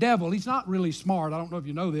understand the devil. He's not really smart. I don't know if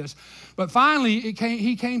you know this. But finally,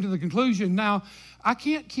 he came to the conclusion, now, I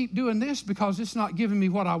can't keep doing this because it's not giving me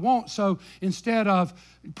what I want. So instead of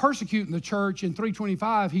persecuting the church in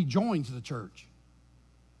 325, he joins the church.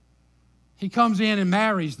 He comes in and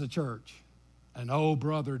marries the church. And oh,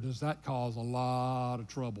 brother, does that cause a lot of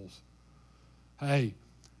troubles. Hey,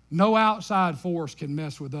 no outside force can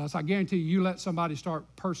mess with us. I guarantee you let somebody start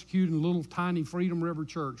persecuting a little tiny Freedom River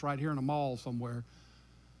Church right here in a mall somewhere,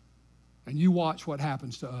 and you watch what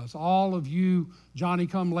happens to us. All of you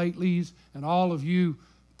Johnny-come-latelys and all of you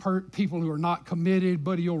people who are not committed,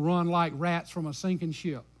 but you'll run like rats from a sinking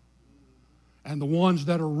ship. And the ones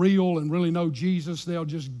that are real and really know Jesus, they'll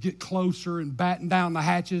just get closer and batten down the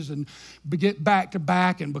hatches and get back to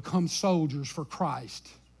back and become soldiers for Christ.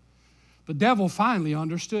 The devil finally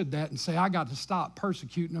understood that and said, I got to stop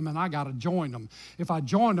persecuting them and I got to join them. If I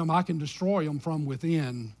join them, I can destroy them from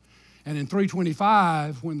within. And in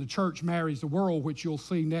 325, when the church marries the world, which you'll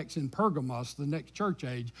see next in Pergamos, the next church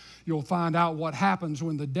age, you'll find out what happens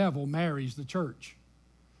when the devil marries the church.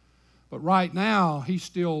 But right now, he's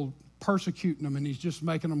still persecuting them, and he's just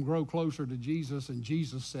making them grow closer to Jesus. And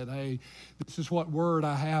Jesus said, hey, this is what word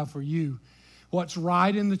I have for you. What's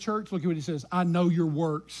right in the church? Look at what he says. I know your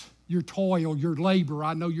works, your toil, your labor.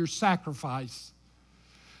 I know your sacrifice.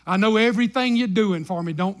 I know everything you're doing for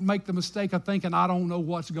me. Don't make the mistake of thinking I don't know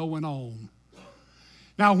what's going on.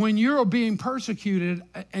 Now, when you're being persecuted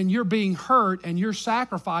and you're being hurt and you're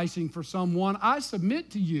sacrificing for someone, I submit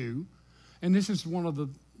to you, and this is one of the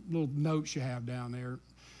little notes you have down there,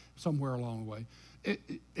 somewhere along the way.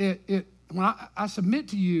 When I submit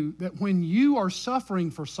to you that when you are suffering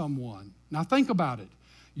for someone, now think about it.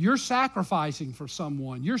 You're sacrificing for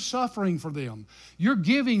someone. You're suffering for them. You're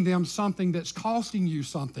giving them something that's costing you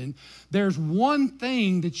something. There's one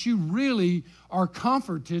thing that you really are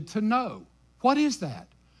comforted to know. What is that?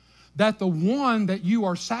 That the one that you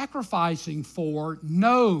are sacrificing for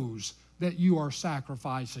knows that you are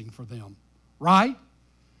sacrificing for them, right?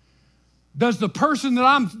 Does the person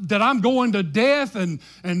that I'm going to death and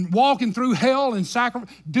walking through hell and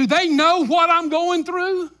sacrifice, do they know what I'm going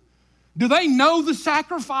through? Do they know the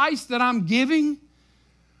sacrifice that I'm giving?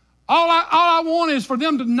 All I want is for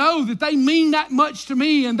them to know that they mean that much to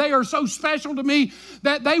me and they are so special to me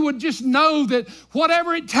that they would just know that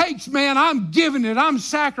whatever it takes, man, I'm giving it, I'm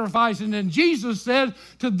sacrificing. And Jesus said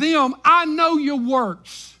to them, I know your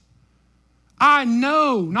works. I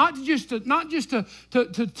know, not just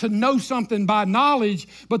to know something by knowledge,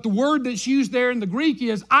 but the word that's used there in the Greek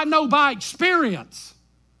is, I know by experience.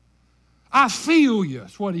 I feel you,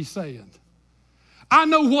 is what he's saying. I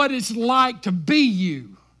know what it's like to be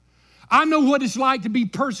you. I know what it's like to be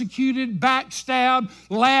persecuted, backstabbed,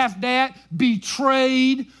 laughed at,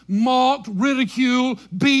 betrayed, mocked, ridiculed,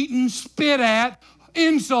 beaten, spit at,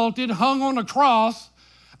 insulted, hung on a cross.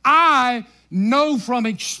 I know from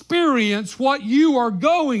experience what you are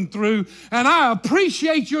going through, and I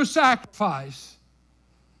appreciate your sacrifice.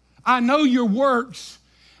 I know your works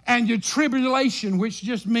and your tribulation, which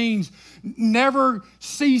just means never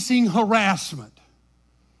ceasing harassment.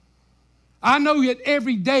 I know that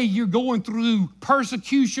every day you're going through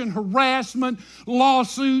persecution, harassment,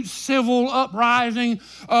 lawsuits, civil uprising,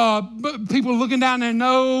 people looking down their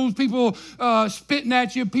nose, people spitting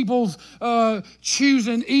at you, people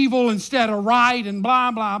choosing evil instead of right, and blah,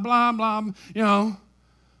 blah, blah, blah, you know.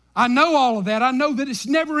 I know all of that. I know that it's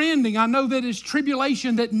never ending. I know that it's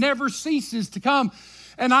tribulation that never ceases to come.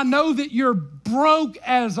 And I know that you're broke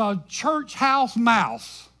as a church house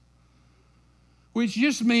mouse, which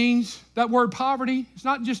just means that word poverty, it's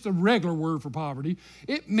not just a regular word for poverty.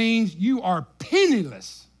 It means you are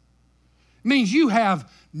penniless. It means you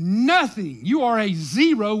have nothing. You are a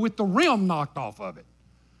zero with the rim knocked off of it.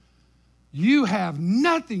 You have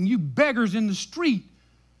nothing. You beggars in the street.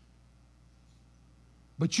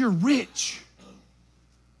 But you're rich.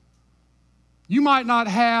 You might not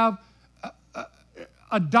have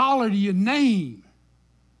a dollar to your name,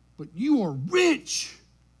 but you are rich.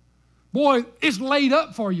 Boy, it's laid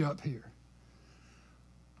up for you up here.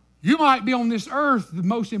 You might be on this earth the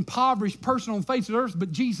most impoverished person on the face of the earth,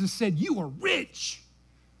 but Jesus said you are rich.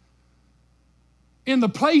 In the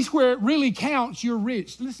place where it really counts, you're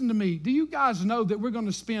rich. Listen to me. Do you guys know that we're going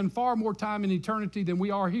to spend far more time in eternity than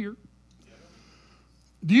we are here?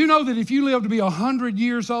 Do you know that if you live to be 100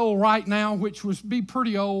 years old right now, which would be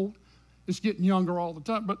pretty old, it's getting younger all the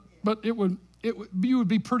time, but you would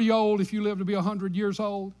be pretty old if you lived to be 100 years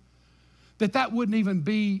old? That wouldn't even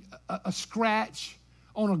be a scratch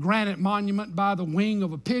on a granite monument by the wing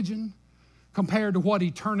of a pigeon compared to what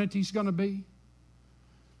eternity's going to be.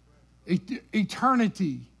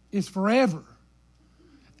 Eternity is forever.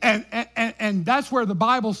 And that's where the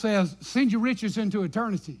Bible says, send your riches into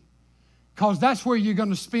eternity, because that's where you're going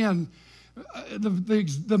to spend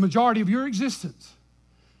the majority of your existence.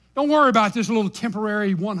 Don't worry about this little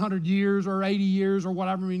temporary 100 years or 80 years or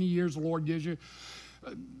whatever many years the Lord gives you.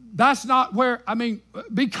 That's not where,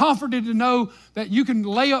 be comforted to know that you can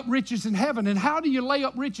lay up riches in heaven. And how do you lay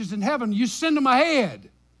up riches in heaven? You send them ahead.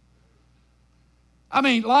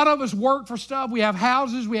 A lot of us work for stuff. We have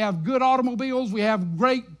houses, we have good automobiles, we have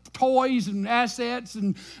great toys and assets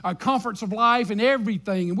and comforts of life and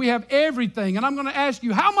everything. And we have everything. And I'm going to ask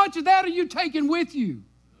you, how much of that are you taking with you?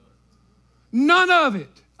 None of it.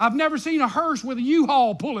 I've never seen a hearse with a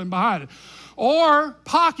U-Haul pulling behind it, or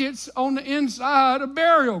pockets on the inside of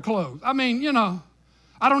burial clothes. I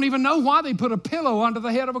don't even know why they put a pillow under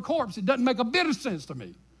the head of a corpse. It doesn't make a bit of sense to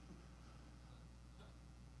me.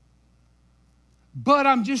 But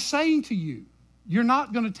I'm just saying to you, you're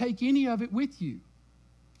not going to take any of it with you.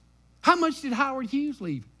 How much did Howard Hughes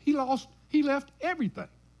leave? He left everything.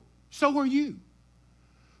 So are you.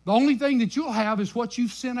 The only thing that you'll have is what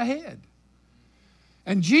you've sent ahead.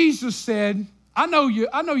 And Jesus said, I know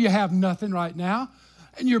you have nothing right now,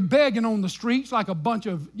 and you're begging on the streets like a bunch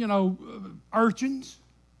of, urchins.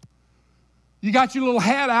 You got your little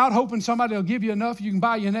hat out hoping somebody will give you enough you can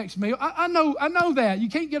buy your next meal. I know that. You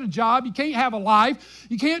can't get a job. You can't have a life.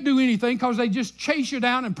 You can't do anything because they just chase you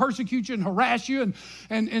down and persecute you and harass you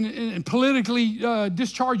and politically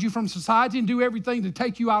discharge you from society and do everything to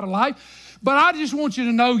take you out of life. But I just want you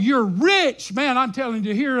to know you're rich. Man, I'm telling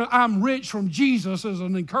you here, I'm rich from Jesus as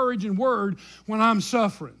an encouraging word when I'm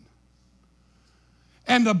suffering.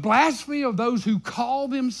 And the blasphemy of those who call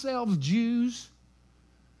themselves Jews.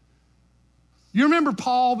 You remember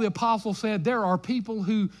Paul, the apostle, said there are people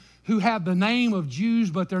who have the name of Jews,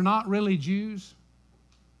 but they're not really Jews.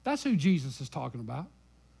 That's who Jesus is talking about.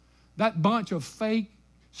 That bunch of fake,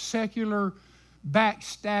 secular,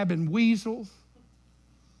 backstabbing weasels.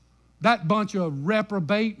 That bunch of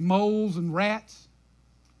reprobate moles and rats.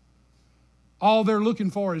 All they're looking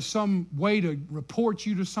for is some way to report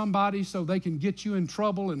you to somebody so they can get you in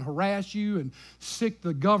trouble and harass you and sick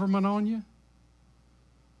the government on you.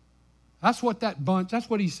 That's what that's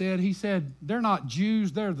what he said. He said, they're not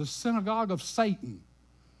Jews, they're the synagogue of Satan.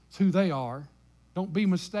 That's who they are. Don't be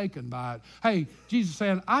mistaken by it. Hey, Jesus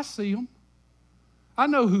saying, I see them. I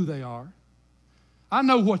know who they are. I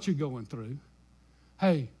know what you're going through.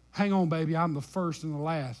 Hey, hang on, baby, I'm the first and the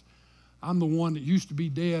last. I'm the one that used to be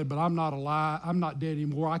dead, but I'm not alive. I'm not dead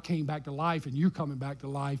anymore. I came back to life, and you're coming back to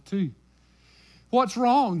life too. What's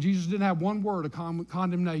wrong? Jesus didn't have one word of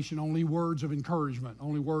condemnation, only words of encouragement,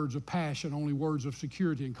 only words of passion, only words of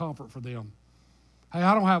security and comfort for them. Hey,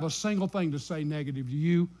 I don't have a single thing to say negative to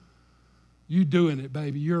you. You doing it,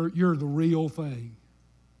 baby. You're the real thing.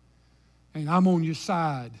 And I'm on your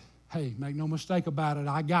side. Hey, make no mistake about it.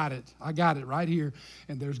 I got it. I got it right here.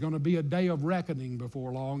 And there's going to be a day of reckoning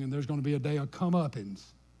before long, and there's going to be a day of comeuppance.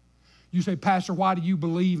 You say, Pastor, why do you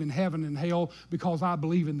believe in heaven and hell? Because I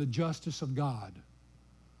believe in the justice of God.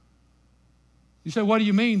 You say, what do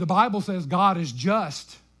you mean? The Bible says God is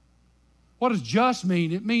just. What does just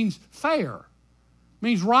mean? It means fair. It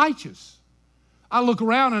means righteous. I look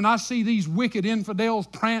around and I see these wicked infidels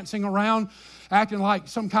prancing around, acting like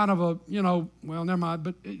some kind of a, well, never mind.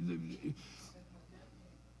 But, and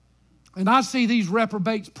I see these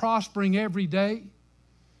reprobates prospering every day.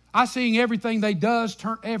 I see everything they do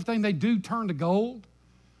turn to gold.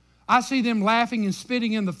 I see them laughing and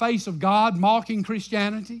spitting in the face of God, mocking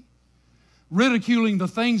Christianity, ridiculing the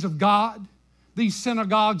things of God, these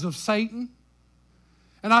synagogues of Satan.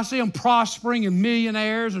 And I see them prospering and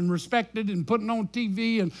millionaires and respected and putting on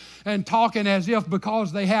TV and talking as if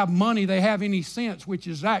because they have money they have any sense, which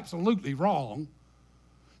is absolutely wrong.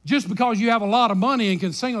 Just because you have a lot of money and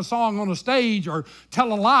can sing a song on a stage or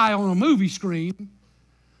tell a lie on a movie screen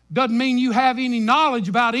doesn't mean you have any knowledge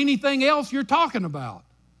about anything else you're talking about.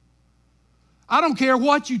 I don't care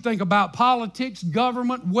what you think about politics,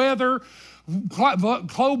 government, weather,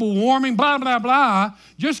 global warming, blah, blah, blah.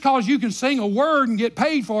 Just because you can sing a word and get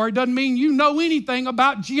paid for it doesn't mean you know anything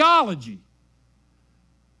about geology.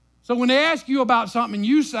 So when they ask you about something and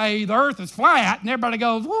you say the earth is flat and everybody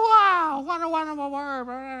goes, wow, what a wonderful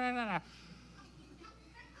word.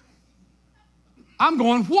 I'm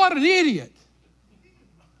going, what an idiot.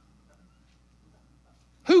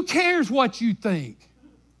 Who cares what you think?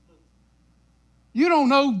 You don't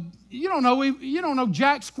know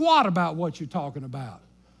jack squat about what you're talking about.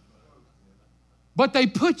 But they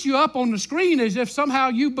put you up on the screen as if somehow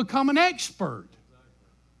you become an expert.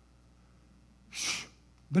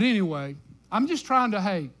 But anyway, I'm just trying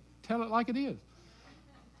to, tell it like it is.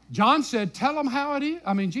 John said, tell them how it is.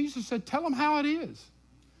 Jesus said, tell them how it is.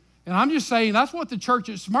 And I'm just saying that's what the church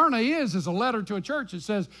at Smyrna is a letter to a church that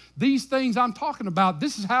says, these things I'm talking about,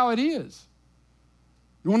 this is how it is.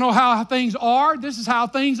 You want to know how things are? This is how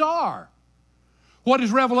things are. What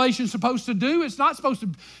is Revelation supposed to do? It's not supposed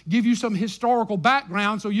to give you some historical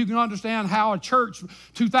background so you can understand how a church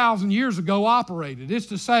 2,000 years ago operated. It's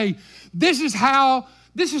to say, this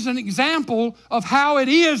is an example of how it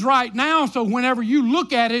is right now. So whenever you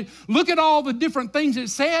look at it, look at all the different things it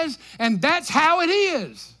says, and that's how it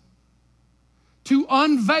is. To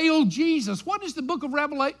unveil Jesus. What is the book of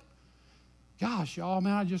Revelation? Gosh, y'all,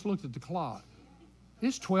 man, I just looked at the clock.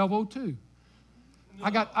 It's 12:02. I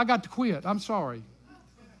got to quit. I'm sorry.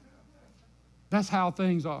 That's how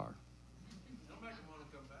things are.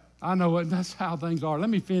 I know it. That's how things are. Let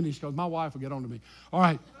me finish because my wife will get on to me. All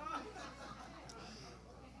right.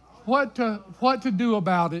 What to do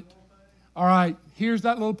about it? All right. Here's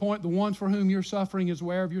that little point. The ones for whom you're suffering is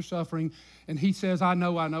aware of your suffering. And he says, I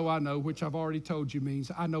know, which I've already told you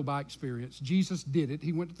means I know by experience. Jesus did it.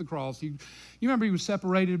 He went to the cross. You remember he was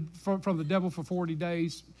separated from the devil for 40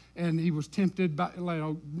 days, and he was tempted by,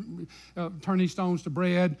 turn these stones to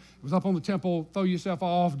bread. It was up on the temple, throw yourself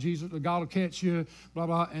off. God will catch you, blah,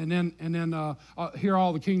 blah. And then hear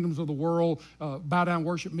all the kingdoms of the world, bow down,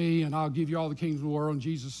 worship me, and I'll give you all the kingdoms of the world. And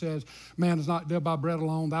Jesus says, man is not dead by bread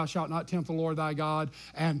alone. Thou shalt not tempt the Lord thy God.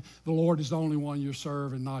 And the Lord is the only one you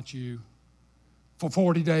serve and not you. For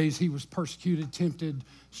 40 days, he was persecuted, tempted,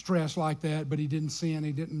 stressed like that, but he didn't sin,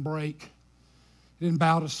 he didn't break, he didn't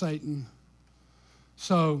bow to Satan.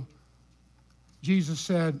 So Jesus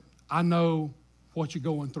said, I know what you're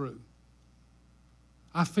going through.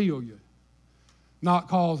 I feel you. Not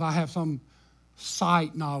because I have some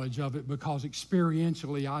sight knowledge of it, because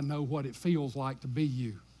experientially I know what it feels like to be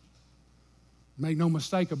you. Make no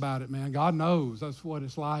mistake about it, man. God knows that's what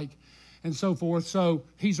it's like. And so forth. So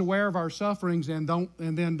he's aware of our sufferings, and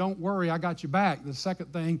then don't worry, I got you back. The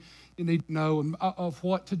second thing you need to know of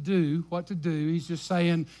what to do. He's just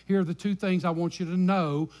saying, here are the two things I want you to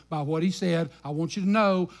know by what he said. I want you to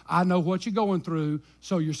know, I know what you're going through,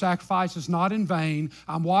 so your sacrifice is not in vain.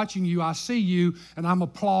 I'm watching you, I see you, and I'm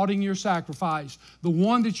applauding your sacrifice. The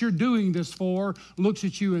one that you're doing this for looks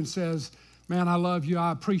at you and says, man, I love you.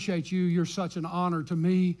 I appreciate you. You're such an honor to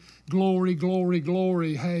me. Glory, glory,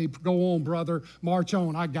 glory. Hey, go on, brother. March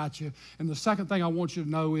on. I got you. And the second thing I want you to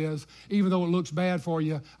know is, even though it looks bad for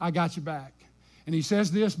you, I got you back. And he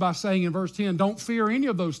says this by saying in verse 10, don't fear any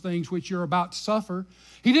of those things which you're about to suffer.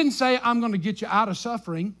 He didn't say, I'm going to get you out of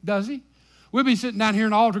suffering, does he? We'd be sitting down here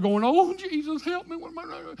in the altar going, oh, Jesus, help me.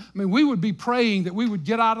 I mean, we would be praying that we would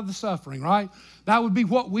get out of the suffering, right? That would be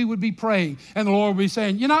what we would be praying. And the Lord would be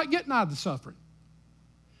saying, you're not getting out of the suffering.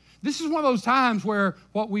 This is one of those times where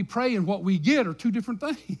what we pray and what we get are two different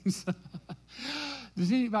things.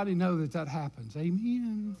 Does anybody know that that happens?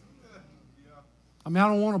 Amen. I mean, I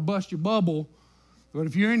don't want to bust your bubble, but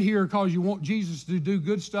if you're in here because you want Jesus to do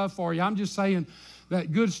good stuff for you, I'm just saying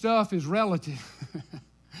that good stuff is relative,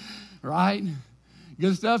 right?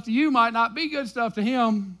 Good stuff to you might not be good stuff to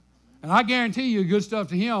him, and I guarantee you good stuff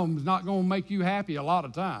to him is not going to make you happy a lot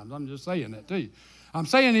of times. I'm just saying that to you. I'm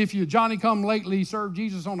saying if you Johnny-come-lately serve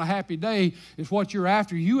Jesus on a happy day is what you're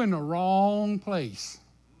after, you're in the wrong place.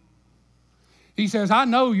 He says, I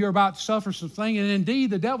know you're about to suffer some things, and indeed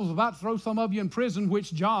the devil's about to throw some of you in prison,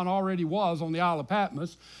 which John already was on the Isle of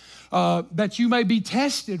Patmos, that you may be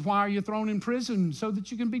tested. Why are you thrown in prison? So that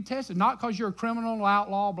you can be tested. Not because you're a criminal,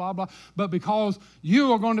 outlaw, blah, blah, but because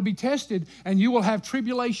you are going to be tested, and you will have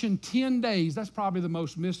tribulation 10 days. That's probably the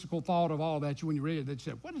most mystical thought of all that when you read it. That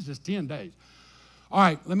you said, what is this 10 days? All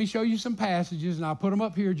right, let me show you some passages, and I'll put them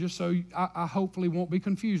up here just so I hopefully won't be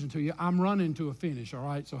confusing to you. I'm running to a finish, all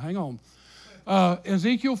right? So hang on.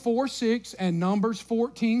 Ezekiel 4:6 and Numbers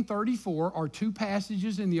 14:34 are two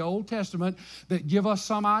passages in the Old Testament that give us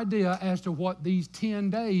some idea as to what these 10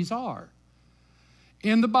 days are.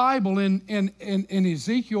 In the Bible, in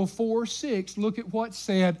Ezekiel 4:6, look at what's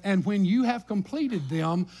said, and when you have completed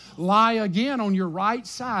them, lie again on your right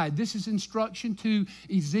side. This is instruction to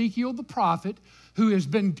Ezekiel the prophet, who has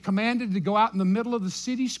been commanded to go out in the middle of the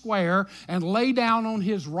city square and lay down on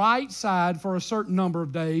his right side for a certain number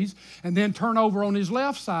of days and then turn over on his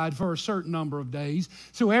left side for a certain number of days.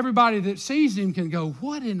 So everybody that sees him can go,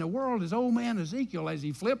 what in the world is old man Ezekiel? Has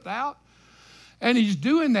he flipped out? And he's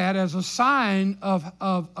doing that as a sign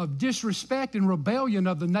of disrespect and rebellion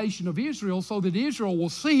of the nation of Israel so that Israel will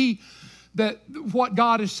see that what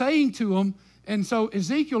God is saying to them. And so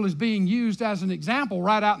Ezekiel is being used as an example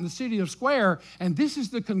right out in the city of Square. And this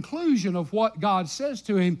is the conclusion of what God says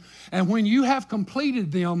to him. And when you have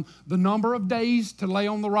completed them, the number of days to lay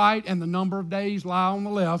on the right and the number of days lie on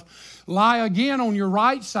the left, lie again on your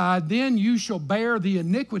right side, then you shall bear the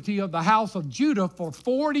iniquity of the house of Judah for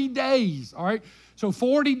 40 days. All right? So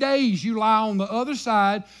 40 days you lie on the other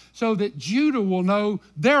side so that Judah will know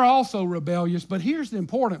they're also rebellious. But here's the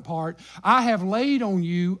important part. I have laid on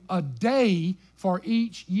you a day for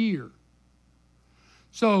each year.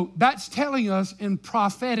 So that's telling us in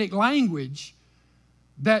prophetic language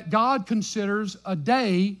that God considers a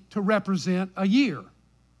day to represent a year.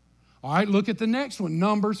 All right, look at the next one,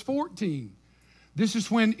 Numbers 14. This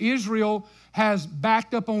is when Israel has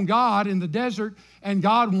backed up on God in the desert and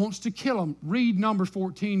God wants to kill them. Read Numbers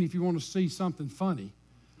 14 if you want to see something funny.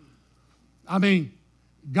 I mean,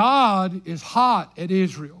 God is hot at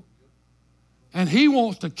Israel and he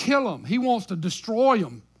wants to kill them. He wants to destroy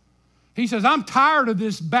them. He says, I'm tired of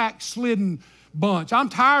this backslidden bunch. I'm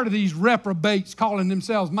tired of these reprobates calling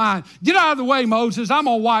themselves mine. Get out of the way, Moses. I'm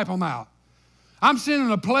going to wipe them out. I'm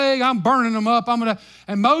sending a plague. I'm burning them up.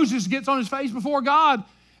 And Moses gets on his face before God.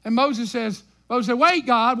 And Moses said, wait,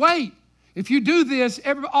 God, wait. If you do this,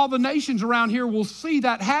 all the nations around here will see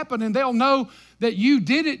that happen and they'll know that you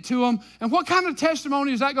did it to them. And what kind of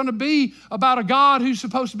testimony is that going to be about a God who's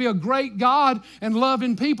supposed to be a great God and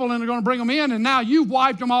loving people and they're going to bring them in and now you've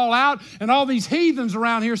wiped them all out and all these heathens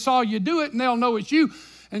around here saw you do it and they'll know it's you.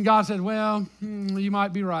 And God said, well, you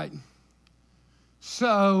might be right.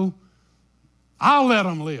 So I'll let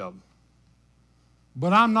them live.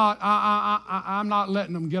 But I'm not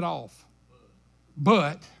letting them get off.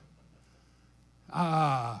 But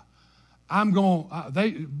I'm going,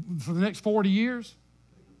 for the next 40 years,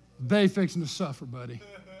 they fixing to suffer, buddy.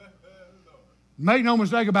 Make no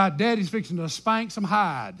mistake about it, Daddy's fixing to spank some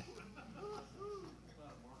hide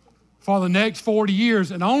for the next 40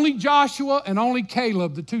 years. And only Joshua and only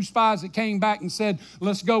Caleb, the two spies that came back and said,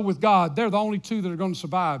 let's go with God, they're the only two that are going to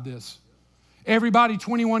survive this. Everybody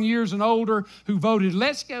 21 years and older who voted,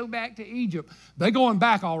 let's go back to Egypt, they're going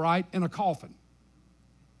back all right in a coffin.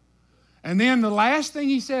 And then the last thing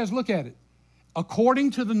he says, look at it.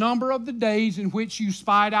 According to the number of the days in which you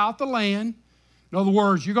spied out the land, in other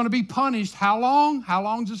words, you're going to be punished. How long? How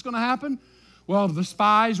long is this going to happen? Well, the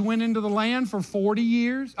spies went into the land for 40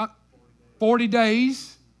 years, 40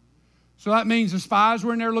 days. So that means the spies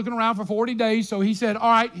were in there looking around for 40 days. So he said,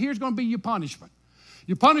 all right, here's going to be your punishment.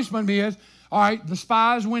 Your punishment is, all right, the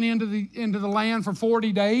spies went into the land for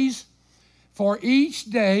 40 days. For each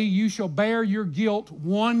day you shall bear your guilt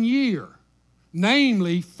 1 year,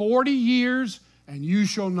 namely 40 years, and you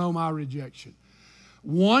shall know my rejection.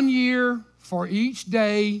 1 year for each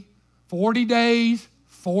day 40 days,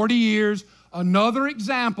 40 years. Another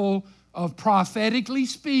example of prophetically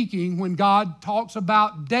speaking, when God talks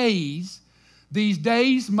about days, these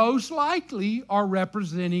days most likely are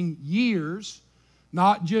representing years,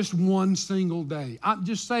 not just one single day. I'm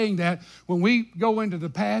just saying that when we go into the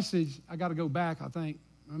passage, I got to go back, I think.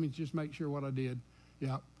 Let me just make sure what I did.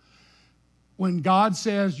 Yeah. When God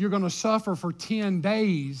says you're going to suffer for 10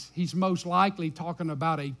 days, he's most likely talking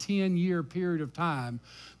about a 10-year period of time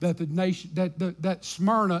that the nation, that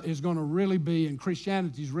Smyrna is going to really be, and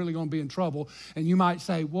Christianity is really going to be in trouble. And you might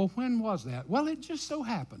say, well, when was that? Well, it just so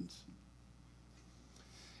happens.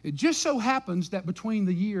 It just so happens that between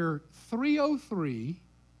the year 303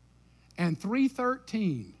 and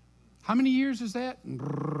 313, how many years is that?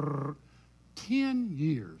 10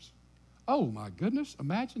 years. Oh, my goodness,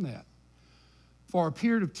 imagine that. For a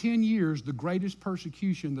period of 10 years, the greatest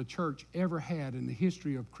persecution the church ever had in the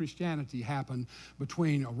history of Christianity happened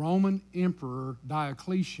between a Roman emperor,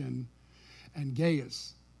 Diocletian, and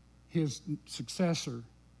Gaius, his successor.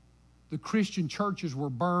 The Christian churches were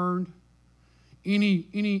burned.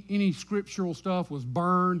 Any scriptural stuff was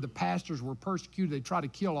burned. The pastors were persecuted. They tried to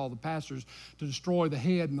kill all the pastors to destroy the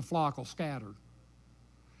head, and the flock will scatter.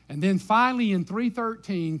 And then finally in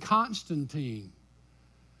 313, Constantine,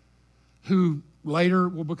 who later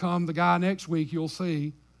will become the guy next week, you'll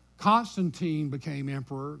see, Constantine became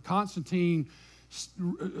emperor. Constantine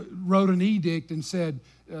wrote an edict and said,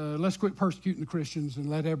 let's quit persecuting the Christians and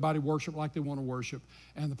let everybody worship like they want to worship.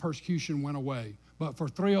 And the persecution went away. But for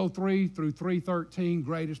 303 through 313,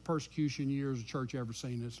 greatest persecution years the church ever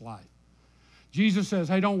seen in its life. Jesus says,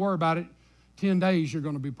 hey, don't worry about it. 10 days you're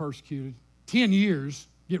going to be persecuted. 10 years,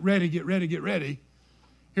 get ready, get ready, get ready.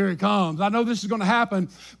 Here it comes. I know this is going to happen,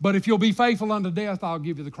 but if you'll be faithful unto death, I'll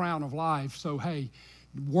give you the crown of life. So, hey,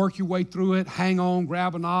 work your way through it. Hang on,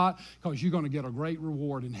 grab a knot, because you're going to get a great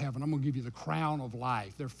reward in heaven. I'm going to give you the crown of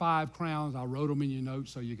life. There are 5 crowns. I wrote them in your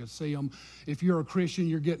notes so you can see them. If you're a Christian,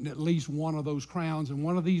 you're getting at least one of those crowns. And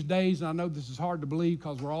one of these days, and I know this is hard to believe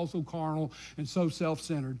because we're all so carnal and so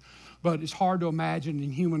self-centered, but it's hard to imagine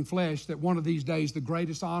in human flesh that one of these days the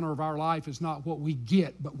greatest honor of our life is not what we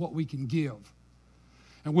get, but what we can give.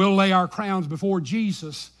 And we'll lay our crowns before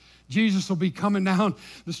Jesus. Jesus will be coming down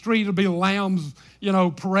the street. It'll be a lamb's,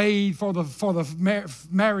 parade for the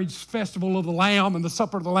marriage festival of the Lamb and the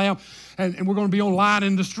supper of the Lamb. And we're going to be on line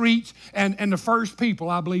in the streets. And the first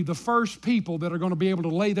people, I believe, the first people that are going to be able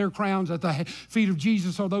to lay their crowns at the feet of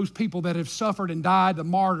Jesus are those people that have suffered and died, the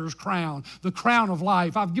martyr's crown, the crown of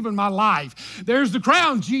life. I've given my life. There's the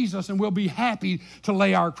crown, Jesus, and we'll be happy to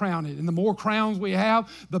lay our crown in. And the more crowns we have,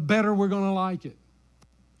 the better we're going to like it.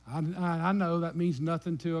 I know that means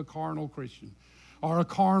nothing to a carnal Christian, or a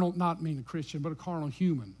carnal, not mean a Christian, but a carnal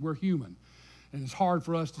human. We're human. And it's hard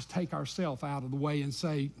for us to take ourselves out of the way and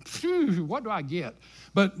say, what do I get?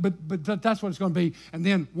 But that's what it's going to be. And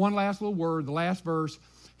then one last little word, the last verse.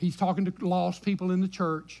 He's talking to lost people in the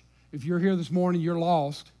church. If you're here this morning, you're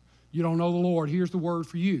lost. You don't know the Lord. Here's the word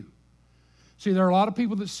for you. See, there are a lot of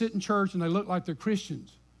people that sit in church and they look like they're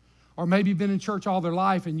Christians. Or maybe you've been in church all their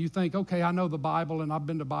life and you think, okay, I know the Bible and I've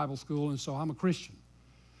been to Bible school and so I'm a Christian.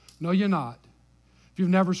 No, you're not. If you've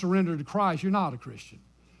never surrendered to Christ, you're not a Christian.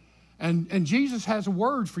 And Jesus has a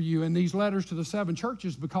word for you in these letters to the 7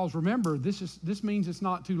 churches, because remember, this means it's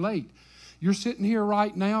not too late. You're sitting here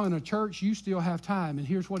right now in a church, you still have time. And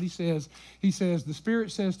here's what he says. He says, the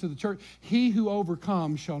Spirit says to the church, he who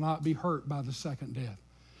overcomes shall not be hurt by the second death.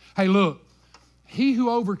 Hey, look. He who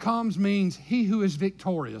overcomes means he who is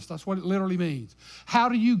victorious. That's what it literally means. How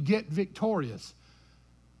do you get victorious?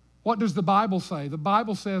 What does the Bible say? The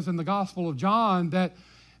Bible says in the Gospel of John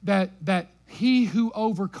that he who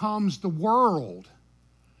overcomes the world.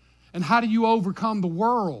 And how do you overcome the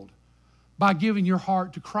world? By giving your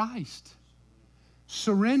heart to Christ.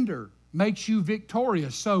 Surrender makes you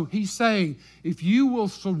victorious. So he's saying, if you will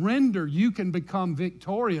surrender, you can become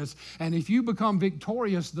victorious. And if you become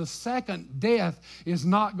victorious, the second death is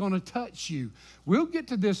not going to touch you. We'll get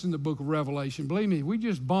to this in the book of Revelation. Believe me, we're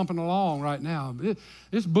just bumping along right now.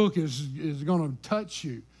 This book is going to touch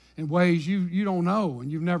you in ways you don't know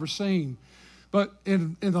and you've never seen. But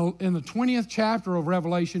in the 20th chapter of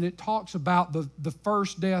Revelation, it talks about the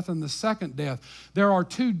first death and the second death. There are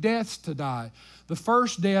 2 deaths to die. The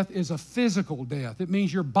first death is a physical death. It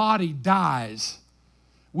means your body dies.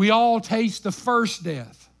 We all taste the first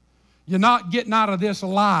death. You're not getting out of this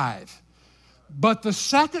alive. But the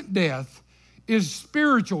second death is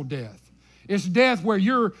spiritual death. It's death where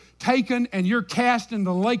you're taken and you're cast in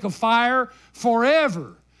the lake of fire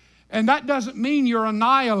forever. And that doesn't mean you're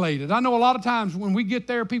annihilated. I know a lot of times when we get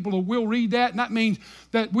there, people will read that, and that means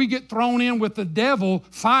that we get thrown in with the devil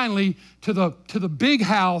finally to the big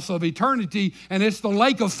house of eternity, and it's the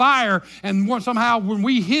lake of fire, and somehow when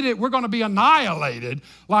we hit it, we're going to be annihilated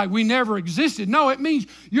like we never existed. No, it means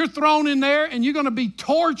you're thrown in there, and you're going to be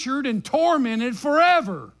tortured and tormented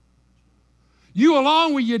forever. You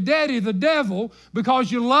along with your daddy, the devil, because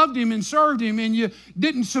you loved him and served him and you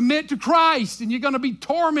didn't submit to Christ, and you're going to be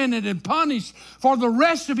tormented and punished for the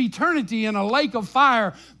rest of eternity in a lake of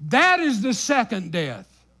fire. That is the second death.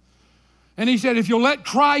 And he said, if you'll let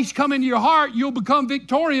Christ come into your heart, you'll become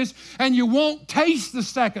victorious and you won't taste the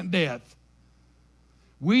second death.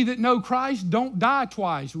 We that know Christ don't die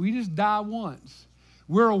twice. We just die once.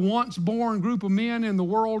 We're a once-born group of men in the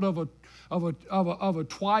world of a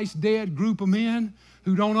twice-dead group of men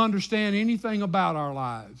who don't understand anything about our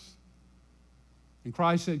lives. And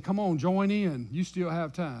Christ said, come on, join in. You still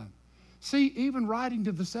have time. See, even writing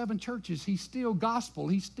to the 7 churches, he's still gospel.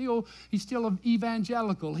 He's still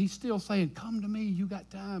evangelical. He's still saying, come to me, you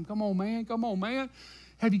got time. Come on, man. Come on, man.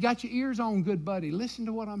 Have you got your ears on, good buddy? Listen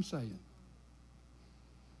to what I'm saying.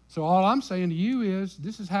 So all I'm saying to you is,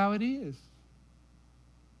 this is how it is.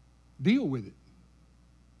 Deal with it.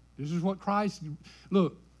 This is what Christ,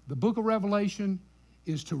 look, the book of Revelation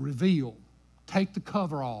is to reveal. Take the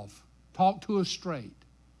cover off. Talk to us straight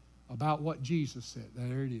about what Jesus said.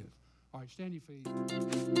 There it is. All right, stand your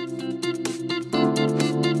feet.